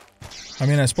 I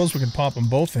mean, I suppose we can pop them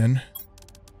both in.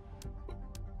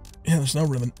 Yeah, there's not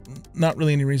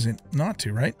really any reason not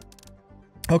to, right?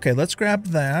 Okay, let's grab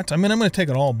that. I mean, I'm going to take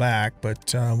it all back,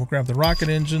 but we'll grab the rocket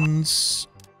engines.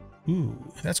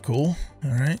 Ooh, that's cool.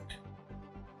 All right.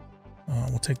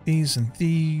 We'll take these and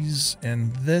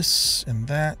this and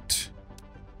that.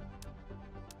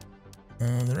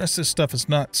 The rest of this stuff is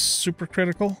not super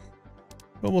critical,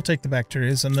 but we'll take the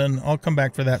bacterias, and then I'll come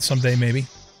back for that someday, maybe.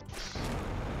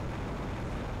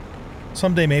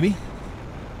 Someday, maybe.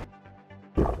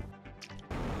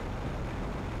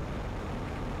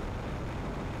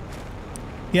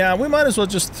 Yeah, we might as well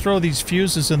just throw these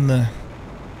fuses in the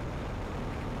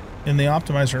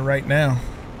optimizer right now.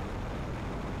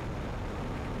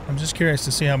 I'm just curious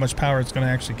to see how much power it's going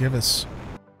to actually give us.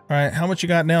 All right, how much you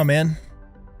got now, man?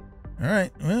 All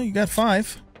right, well, you got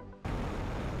 5.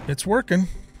 It's working.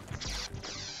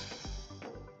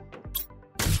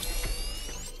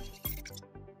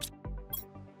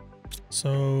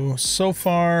 So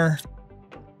far,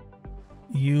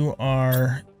 you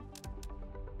are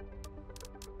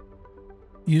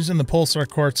using the pulsar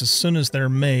quartz as soon as they're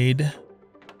made.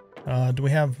 Do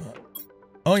we have...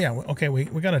 Oh, yeah. Okay, we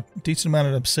got a decent amount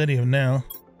of obsidian now.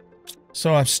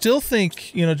 So I still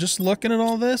think, you know, just looking at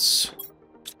all this,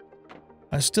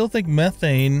 I still think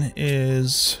methane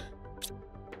is...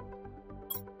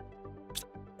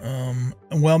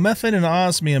 well, methane and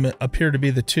osmium appear to be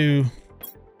the 2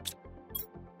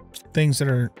 things that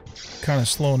are kind of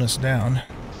slowing us down.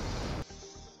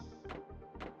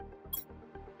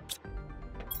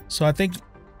 So I think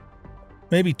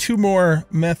maybe 2 more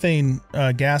methane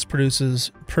gas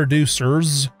producers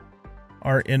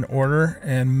are in order,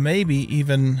 and maybe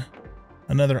even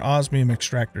another osmium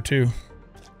extractor too.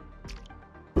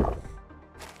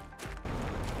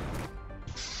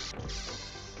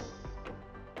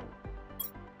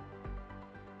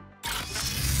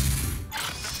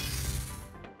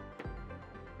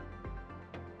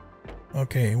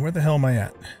 Okay, where the hell am I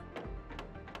at?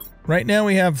 Right now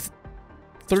we have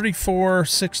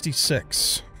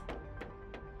 3466.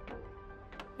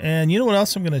 And you know what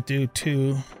else I'm going to do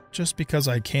too, just because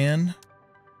I can?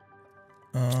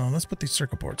 Let's put these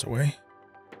circuit boards away.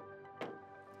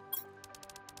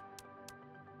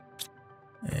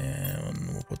 And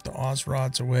we'll put the Oz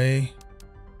rods away.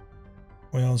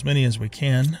 Well, as many as we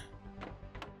can.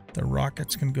 The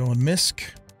rockets can go in MISC.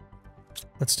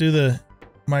 Let's do the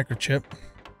microchip.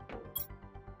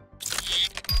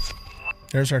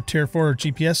 There's our tier 4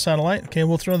 GPS satellite. Okay,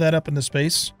 we'll throw that up into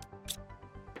space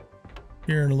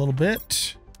here in a little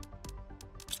bit.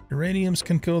 Uraniums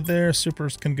can go there.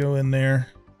 Supers can go in there.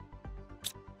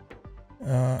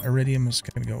 Iridium is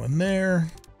going to go in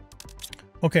there.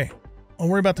 Okay, I'll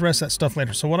worry about the rest of that stuff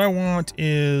later. So what I want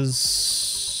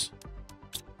is...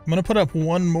 I'm going to put up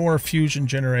 1 more fusion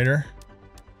generator,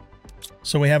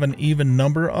 so we have an even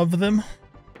number of them,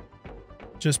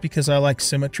 just because I like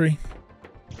symmetry.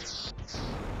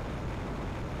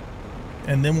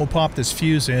 And then we'll pop this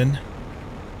fuse in,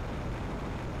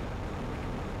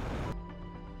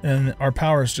 and our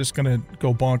power is just going to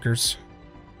go bonkers.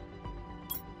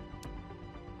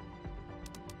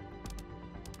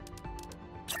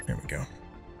 There we go.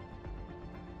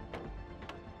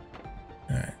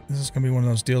 Alright, this is going to be one of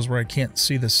those deals where I can't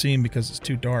see the seam because it's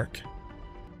too dark.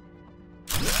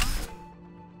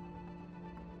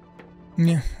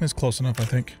 Yeah, it's close enough, I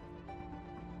think.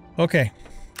 Okay.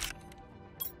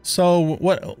 So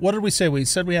what did we say? We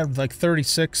said we had like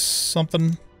 36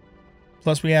 something.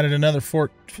 Plus we added another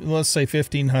let's say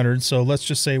 1500. So let's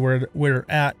just say we're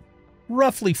at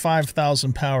roughly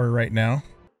 5,000 power right now.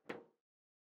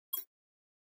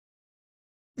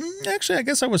 Actually, I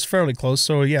guess I was fairly close.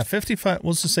 So yeah, 55.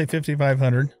 Let's just say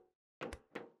 5,500.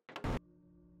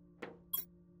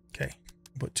 Okay,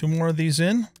 put 2 more of these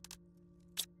in.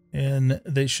 And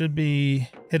they should be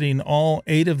hitting all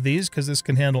 8 of these, because this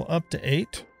can handle up to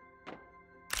 8.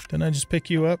 Didn't I just pick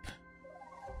you up?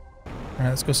 Alright,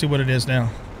 let's go see what it is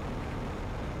now.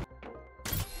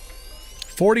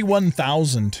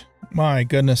 41,000. My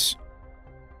goodness.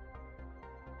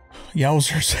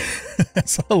 Yowzers.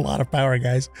 That's a lot of power,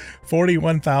 guys.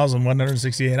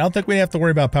 41,168. I don't think we have to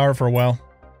worry about power for a while.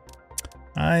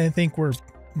 I think we're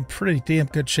in pretty damn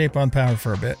good shape on power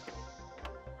for a bit.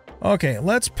 Okay,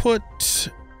 let's put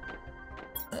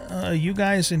you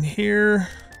guys in here.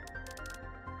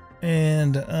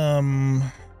 And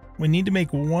we need to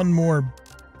make one more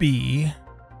B.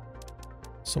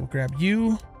 So we'll grab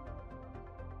you.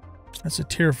 That's a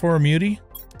tier 4 mutie.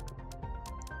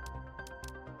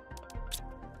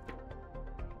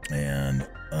 And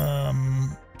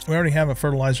we already have a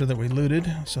fertilizer that we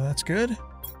looted, so that's good.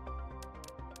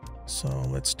 So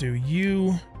let's do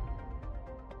you,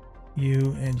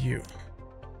 and you.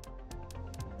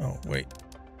 Oh, wait.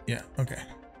 Yeah, okay.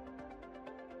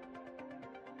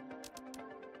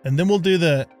 And then we'll do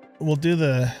the,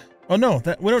 oh no,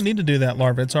 that we don't need to do that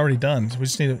larva. It's already done. So we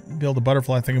just need to build a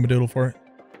butterfly thingamadoodle for it.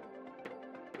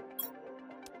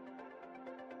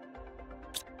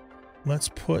 Let's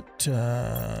put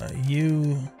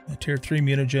you, a tier 3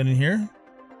 mutagen in here.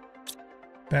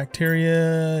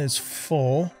 Bacteria is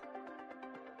full.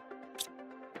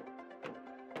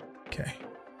 Okay.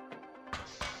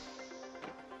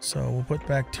 So we'll put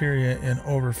bacteria in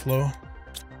overflow.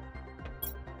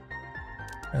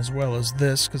 As well as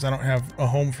this, because I don't have a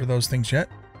home for those things yet.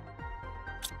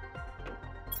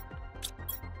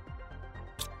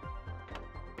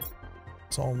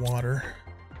 It's all water.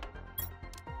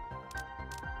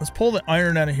 Let's pull the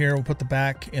iron out of here. We'll put the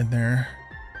back in there.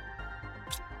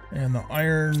 And the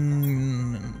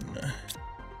iron...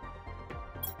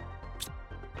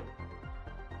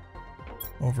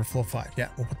 Overflow 5. Yeah,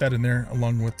 we'll put that in there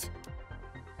along with...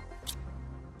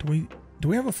 Do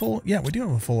we have a full... Yeah, we do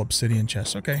have a full obsidian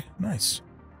chest. Okay, nice.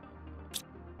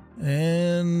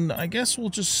 And I guess we'll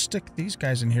just stick these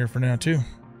guys in here for now, too.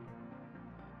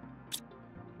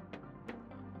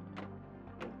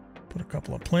 Put a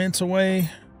couple of plants away.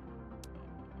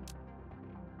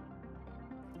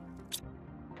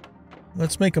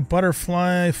 Let's make a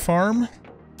butterfly farm.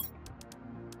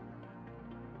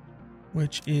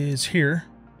 Which is here.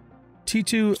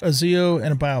 T2, a Zeo,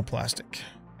 and a bioplastic.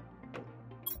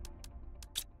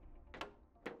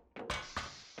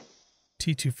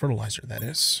 T2 fertilizer, that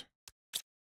is.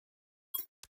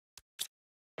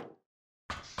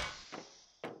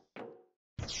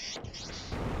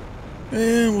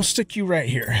 And we'll stick you right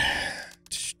here.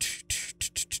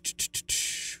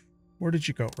 Where did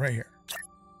you go? Right here.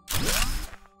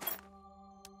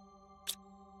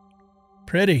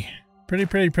 Pretty. Pretty,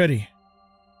 pretty, pretty.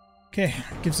 Okay,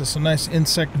 gives us a nice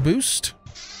insect boost.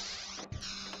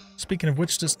 Speaking of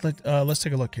which, just let's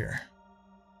take a look here.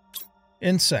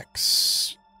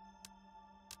 Insects.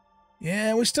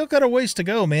 Yeah, we still got a ways to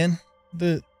go, man.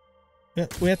 We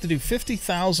have to do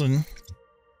 50,000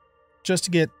 just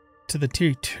to get to the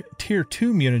tier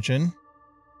 2 mutagen.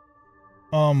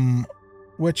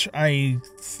 Which I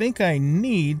think I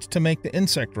need to make the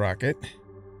insect rocket.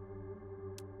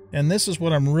 And this is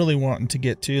what I'm really wanting to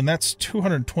get to, and that's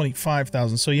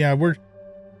 225,000. So yeah, we're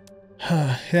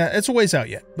yeah, it's a ways out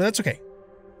yet, but that's okay.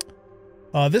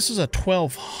 This is a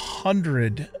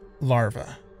 1,200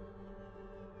 larva.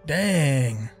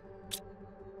 Dang.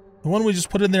 The one we just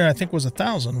put in there, I think, was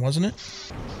 1,000, wasn't it?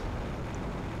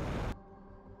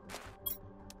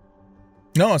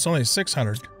 No, it's only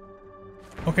 600.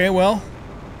 Okay, well,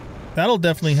 that'll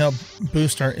definitely help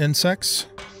boost our insects.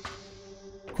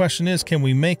 Question is, can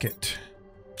we make it?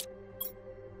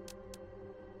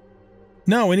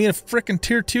 No, we need a frickin'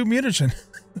 tier 2 mutagen.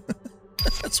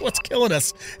 That's what's killing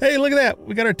us. Hey, look at that.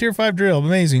 We got our tier 5 drill.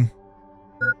 Amazing.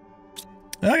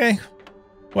 Okay.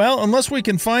 Well, unless we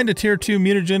can find a tier 2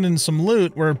 mutagen and some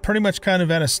loot, we're pretty much kind of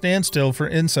at a standstill for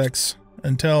insects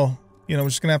until, you know, we're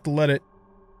just going to have to let it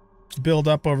build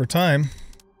up over time.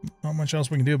 Not much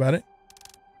else we can do about it.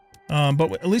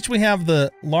 But at least we have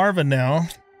the larva now.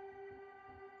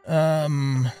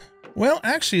 Well,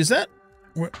 actually, was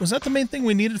that the main thing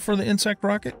we needed for the insect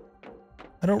rocket?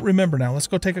 I don't remember now. Let's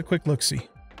go take a quick look-see.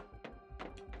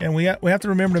 And we have to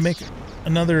remember to make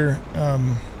another,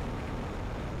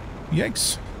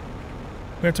 yikes.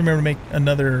 We have to remember to make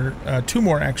another, 2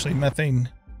 more, actually, methane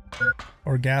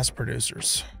or gas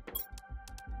producers.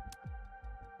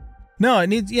 No, it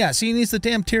needs, yeah, see, it needs the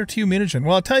damn tier 2 mutagen.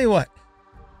 Well, I'll tell you what.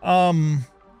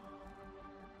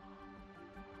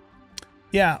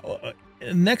 Yeah,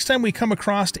 next time we come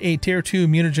across a tier 2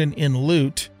 mutagen in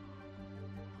loot,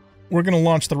 we're going to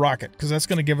launch the rocket, because that's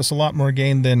going to give us a lot more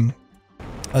gain than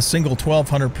a single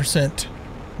 1,200%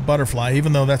 butterfly,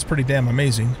 even though that's pretty damn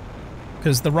amazing.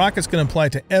 Because the rocket's going to apply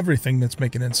to everything that's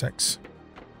making insects.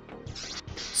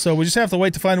 So we just have to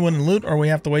wait to find one and loot, or we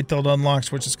have to wait till it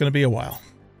unlocks, which is going to be a while.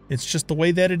 It's just the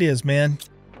way that it is, man.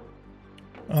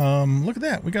 Look at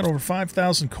that. We got over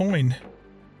 5,000 coin.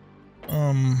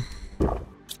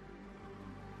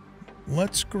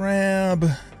 Let's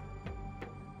grab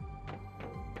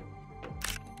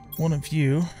one of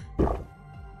you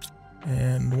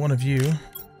and one of you.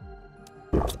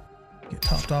 Get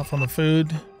topped off on the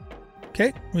food.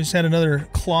 Okay, we just had another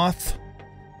cloth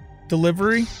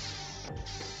delivery.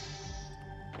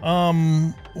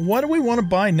 What do we want to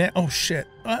buy now? Oh shit.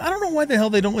 I don't know why the hell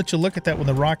they don't let you look at that when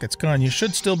the rocket's gone. You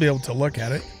should still be able to look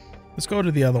at it. Let's go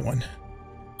to the other one.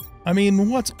 I mean,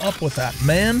 what's up with that,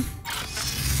 man?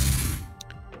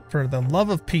 For the love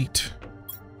of Pete.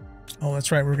 Oh,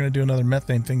 that's right. We're going to do another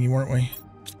methane thingy, weren't we?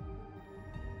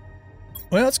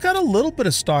 Well, it's got a little bit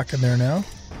of stock in there now.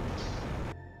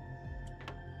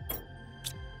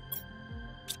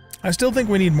 I still think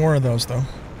we need more of those, though.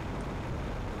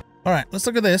 All right, let's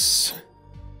look at this.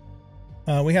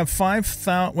 We have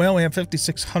 5,000. Well, we have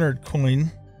 5,600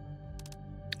 coin.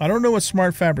 I don't know what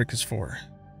smart fabric is for.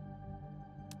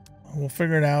 We'll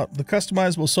figure it out. The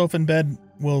customizable sofa and bed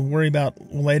we'll worry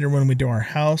about later when we do our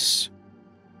house.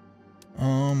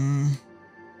 A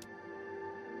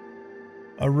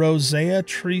rosea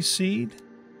tree seed.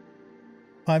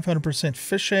 500%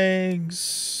 fish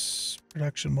eggs.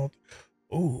 Production multi.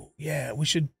 Oh yeah, we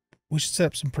should set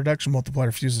up some production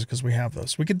multiplier fuses because we have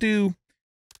those. We could do.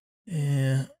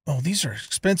 Oh, these are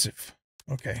expensive.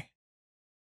 Okay.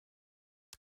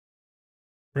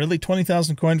 Really,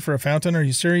 20,000 coin for a fountain? Are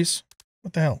you serious?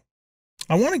 What the hell?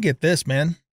 I want to get this,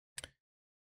 man.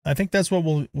 I think that's what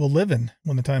we'll live in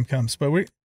when the time comes. But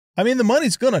I mean, the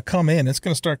money's gonna come in. It's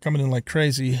gonna start coming in like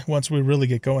crazy once we really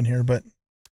get going here, but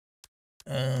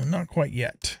not quite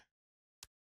yet.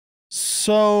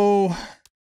 So.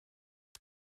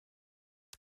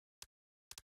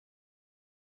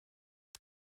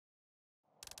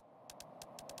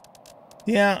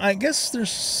 Yeah, I guess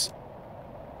there's...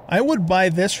 I would buy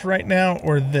this right now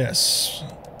or this.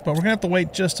 But we're going to have to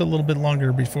wait just a little bit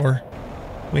longer before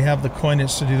we have the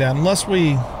coinage to do that. Unless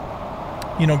we,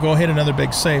 you know, go hit another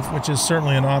big safe, which is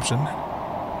certainly an option.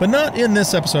 But not in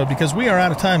this episode because we are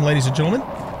out of time, ladies and gentlemen.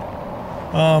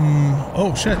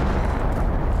 Oh, shit.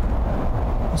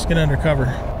 Let's get undercover.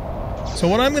 So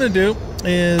what I'm going to do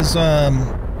is... I'm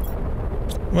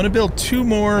going to build 2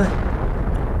 more...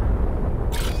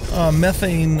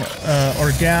 methane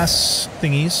or gas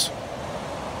thingies.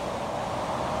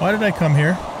 Why did I come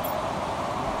here?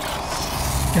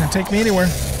 Can't take me anywhere.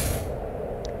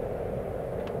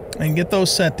 And get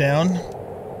those set down.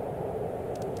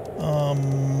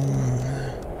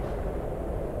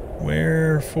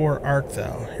 Wherefore art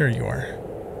thou? Here you are.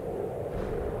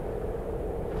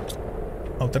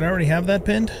 Oh, did I already have that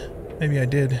pinned? Maybe I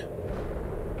did.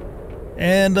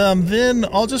 And then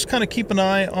I'll just kind of keep an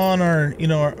eye on our, you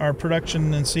know, our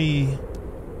production and see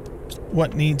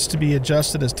what needs to be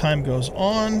adjusted as time goes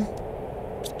on.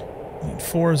 Need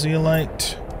 4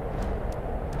 zeolite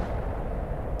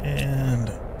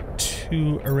and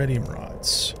 2 iridium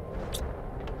rods.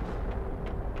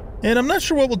 And I'm not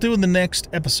sure what we'll do in the next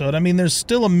episode. I mean, there's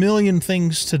still a million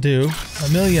things to do, a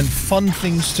million fun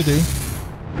things to do.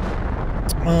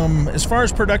 As far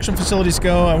as production facilities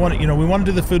go, I want to, you know, we want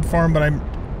to do the food farm, but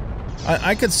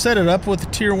I could set it up with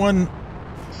tier 1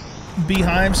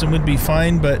 beehives and we'd be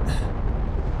fine, but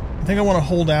I think I want to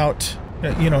hold out,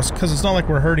 you know, because it's not like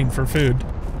we're hurting for food.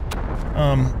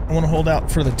 I want to hold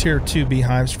out for the tier 2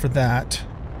 beehives for that.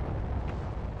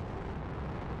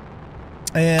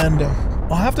 And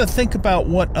I'll have to think about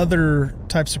what other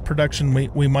types of production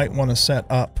we might want to set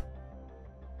up.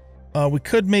 We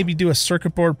could maybe do a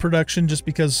circuit board production just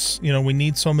because, you know, we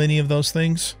need so many of those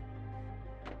things.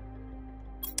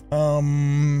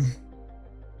 We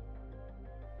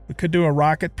could do a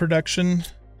rocket production.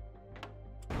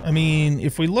 I mean,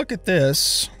 if we look at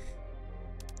this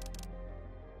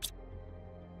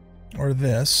or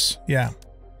this, yeah.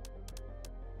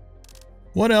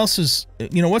 What else is,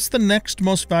 you know, what's the next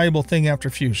most valuable thing after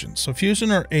fusion? So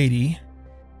fusion are 80.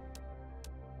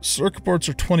 Circuit boards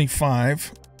are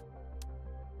 25.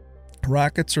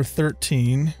 Rockets are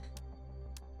 13.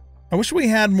 I wish we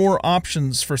had more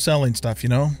options for selling stuff, you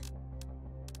know?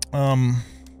 I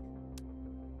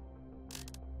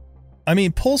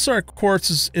mean, pulsar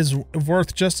quartz is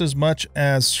worth just as much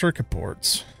as circuit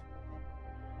boards.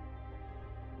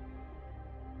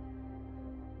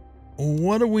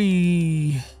 What do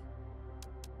we...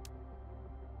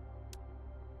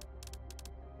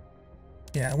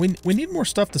 Yeah, we need more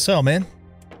stuff to sell, man.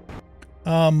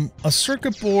 A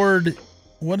circuit board,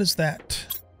 what does that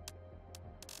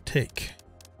take?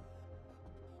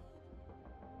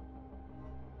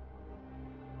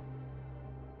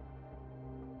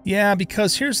 Yeah,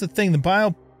 because here's the thing. The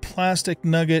bioplastic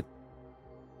nugget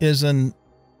is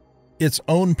its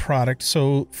own product.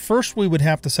 So first we would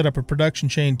have to set up a production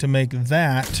chain to make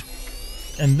that.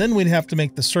 And then we'd have to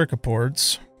make the circuit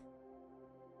boards.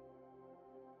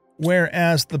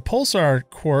 Whereas the pulsar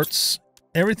quartz,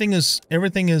 everything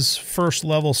is first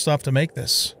level stuff to make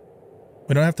this.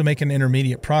 We don't have to make an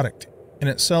intermediate product, and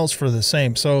it sells for the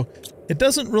same. So it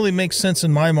doesn't really make sense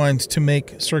in my mind to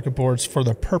make circuit boards for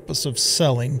the purpose of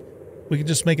selling. We could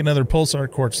just make another pulsar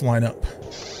quartz lineup.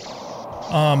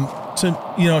 To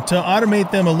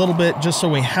automate them a little bit just so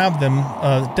we have them,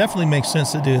 definitely makes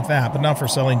sense to do that, but not for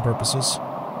selling purposes.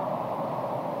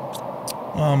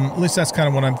 At least that's kind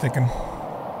of what I'm thinking.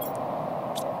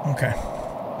 Okay.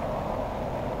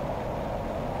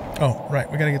 Oh, right.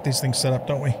 We got to get these things set up,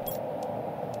 don't we?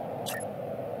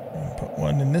 Put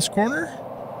one in this corner.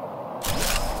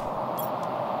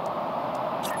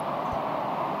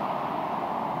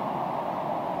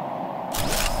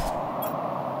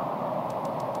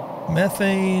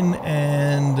 Methane,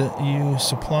 and you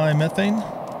supply methane.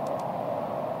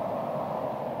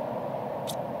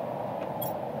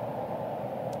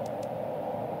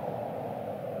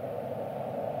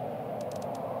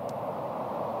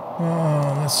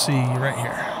 Let's see, right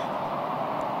here.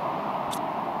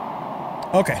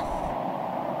 Okay.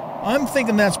 I'm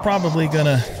thinking that's probably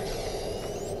gonna...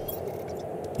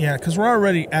 Yeah, because we're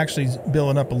already actually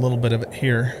building up a little bit of it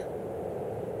here.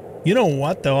 You know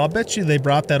what, though? I'll bet you they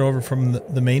brought that over from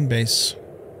the main base.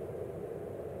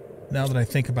 Now that I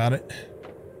think about it.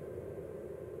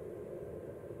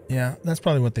 Yeah, that's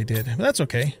probably what they did. But that's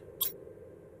okay.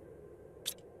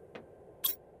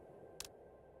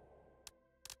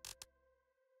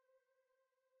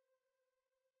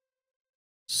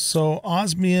 So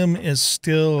osmium is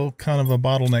still kind of a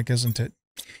bottleneck, isn't it?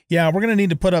 Yeah, we're going to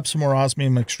need to put up some more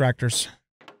osmium extractors.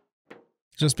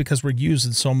 Just because we're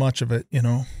using so much of it, you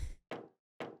know.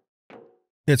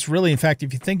 It's really, in fact,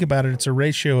 if you think about it, it's a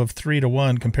ratio of 3 to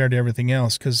 1 compared to everything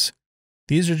else, because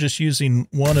these are just using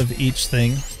one of each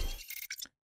thing.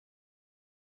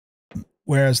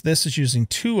 Whereas this is using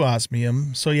 2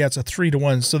 osmium. So yeah, it's a 3 to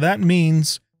 1. So that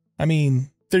means, I mean,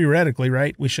 theoretically,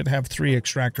 right, we should have 3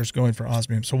 extractors going for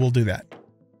osmium. So we'll do that.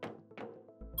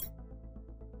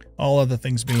 All other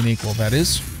things being equal, that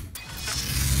is.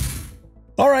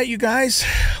 All right, you guys.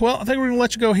 Well, I think we're going to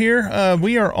let you go here.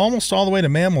 We are almost all the way to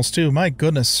mammals, too. My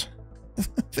goodness.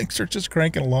 Things are just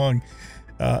cranking along,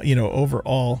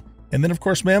 overall. And then, of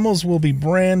course, mammals will be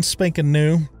brand spanking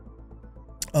new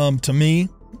to me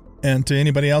and to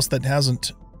anybody else that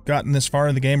hasn't gotten this far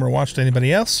in the game or watched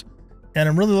anybody else. And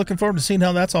I'm really looking forward to seeing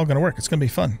how that's all going to work. It's going to be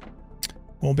fun.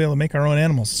 We'll be able to make our own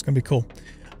animals. It's going to be cool.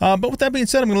 But with that being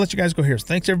said, I'm going to let you guys go here.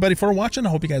 Thanks, everybody, for watching. I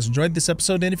hope you guys enjoyed this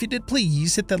episode. And if you did,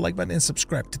 please hit that like button and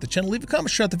subscribe to the channel. Leave a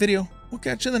comment, share out the video. We'll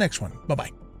catch you in the next one.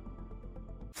 Bye-bye.